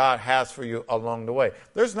blessings that God has for you along the way.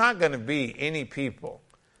 There's not going to be any people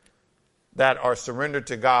that are surrendered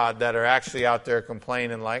to God that are actually out there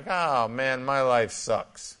complaining like, oh man, my life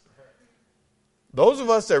sucks. Those of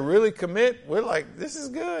us that really commit, we're like, this is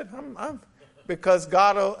good. Because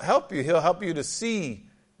God will help you. He'll help you to see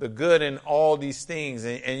the good in all these things.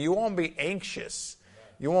 And you won't be anxious.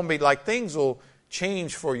 You won't be like, things will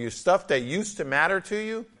change for you. Stuff that used to matter to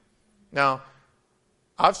you. Now,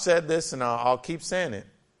 I've said this and I'll keep saying it.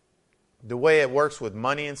 The way it works with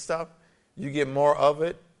money and stuff, you get more of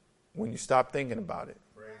it when you stop thinking about it.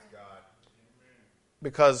 Praise God.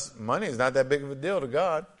 Because money is not that big of a deal to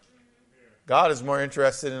God. God is more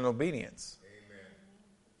interested in obedience. Amen.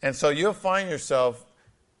 And so you'll find yourself,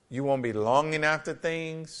 you won't be longing after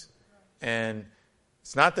things. And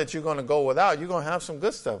it's not that you're going to go without. You're going to have some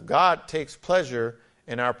good stuff. God takes pleasure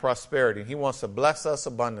in our prosperity. He wants to bless us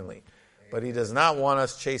abundantly. But he does not want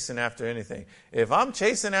us chasing after anything. If I'm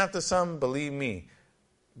chasing after something, believe me,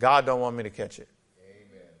 God don't want me to catch it.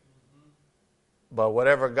 Amen. But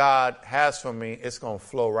whatever God has for me, it's going to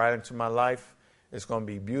flow right into my life. It's going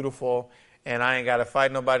to be beautiful. And I ain't got to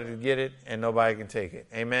fight nobody to get it, and nobody can take it.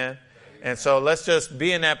 Amen? And so let's just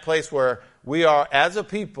be in that place where we are, as a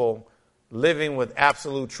people, living with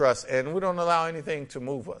absolute trust, and we don't allow anything to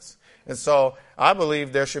move us. And so I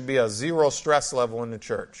believe there should be a zero stress level in the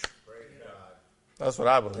church. Praise God. That's what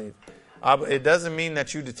I believe. It doesn't mean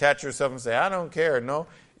that you detach yourself and say, I don't care. No,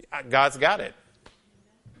 God's got it.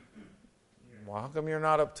 Well, how come you're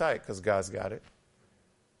not uptight? Because God's got it.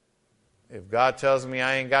 If God tells me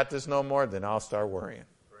I ain't got this no more, then I'll start worrying.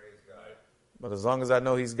 Praise God. But as long as I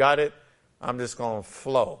know he's got it, I'm just going to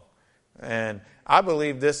flow. And I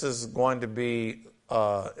believe this is going to be,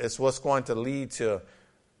 it's what's going to lead to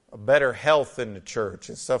a better health in the church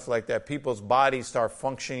and stuff like that. People's bodies start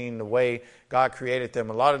functioning the way God created them.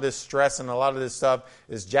 A lot of this stress and a lot of this stuff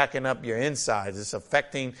is jacking up your insides. It's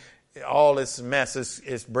affecting all this mess.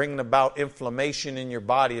 It's bringing about inflammation in your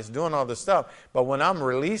body. It's doing all this stuff. But when I'm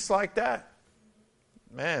released like that,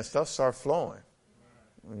 man, stuff starts flowing.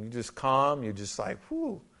 When you just calm, you're just like,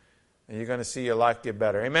 whew. And you're going to see your life get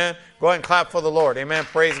better. Amen. Go ahead and clap for the Lord. Amen.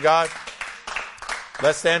 Praise God.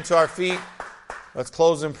 Let's stand to our feet. Let's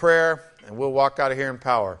close in prayer, and we'll walk out of here in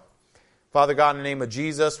power. Father God, in the name of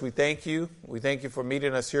Jesus, we thank you. We thank you for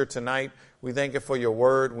meeting us here tonight. We thank you for your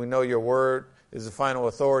word. We know your word is the final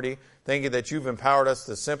authority. Thank you that you've empowered us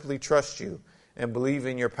to simply trust you and believe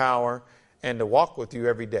in your power and to walk with you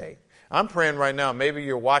every day. I'm praying right now, maybe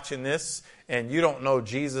you're watching this and you don't know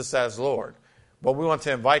Jesus as Lord. But we want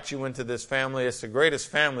to invite you into this family. It's the greatest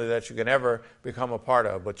family that you can ever become a part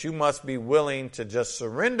of. But you must be willing to just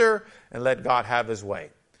surrender and let God have his way.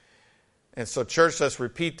 And so, church, let's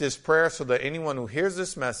repeat this prayer so that anyone who hears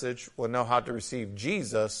this message will know how to receive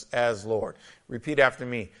Jesus as Lord. Repeat after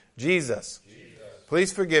me. Jesus,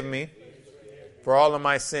 please forgive me for all of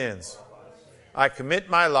my sins. I commit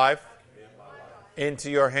my life into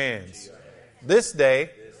your hands. This day,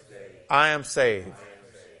 I am saved.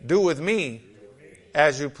 Do with me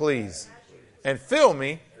as you please, and fill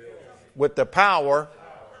me with the power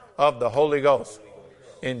of the Holy Ghost.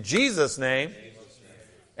 In Jesus' name,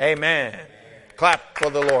 amen. Clap for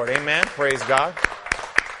the Lord. Amen. Praise God.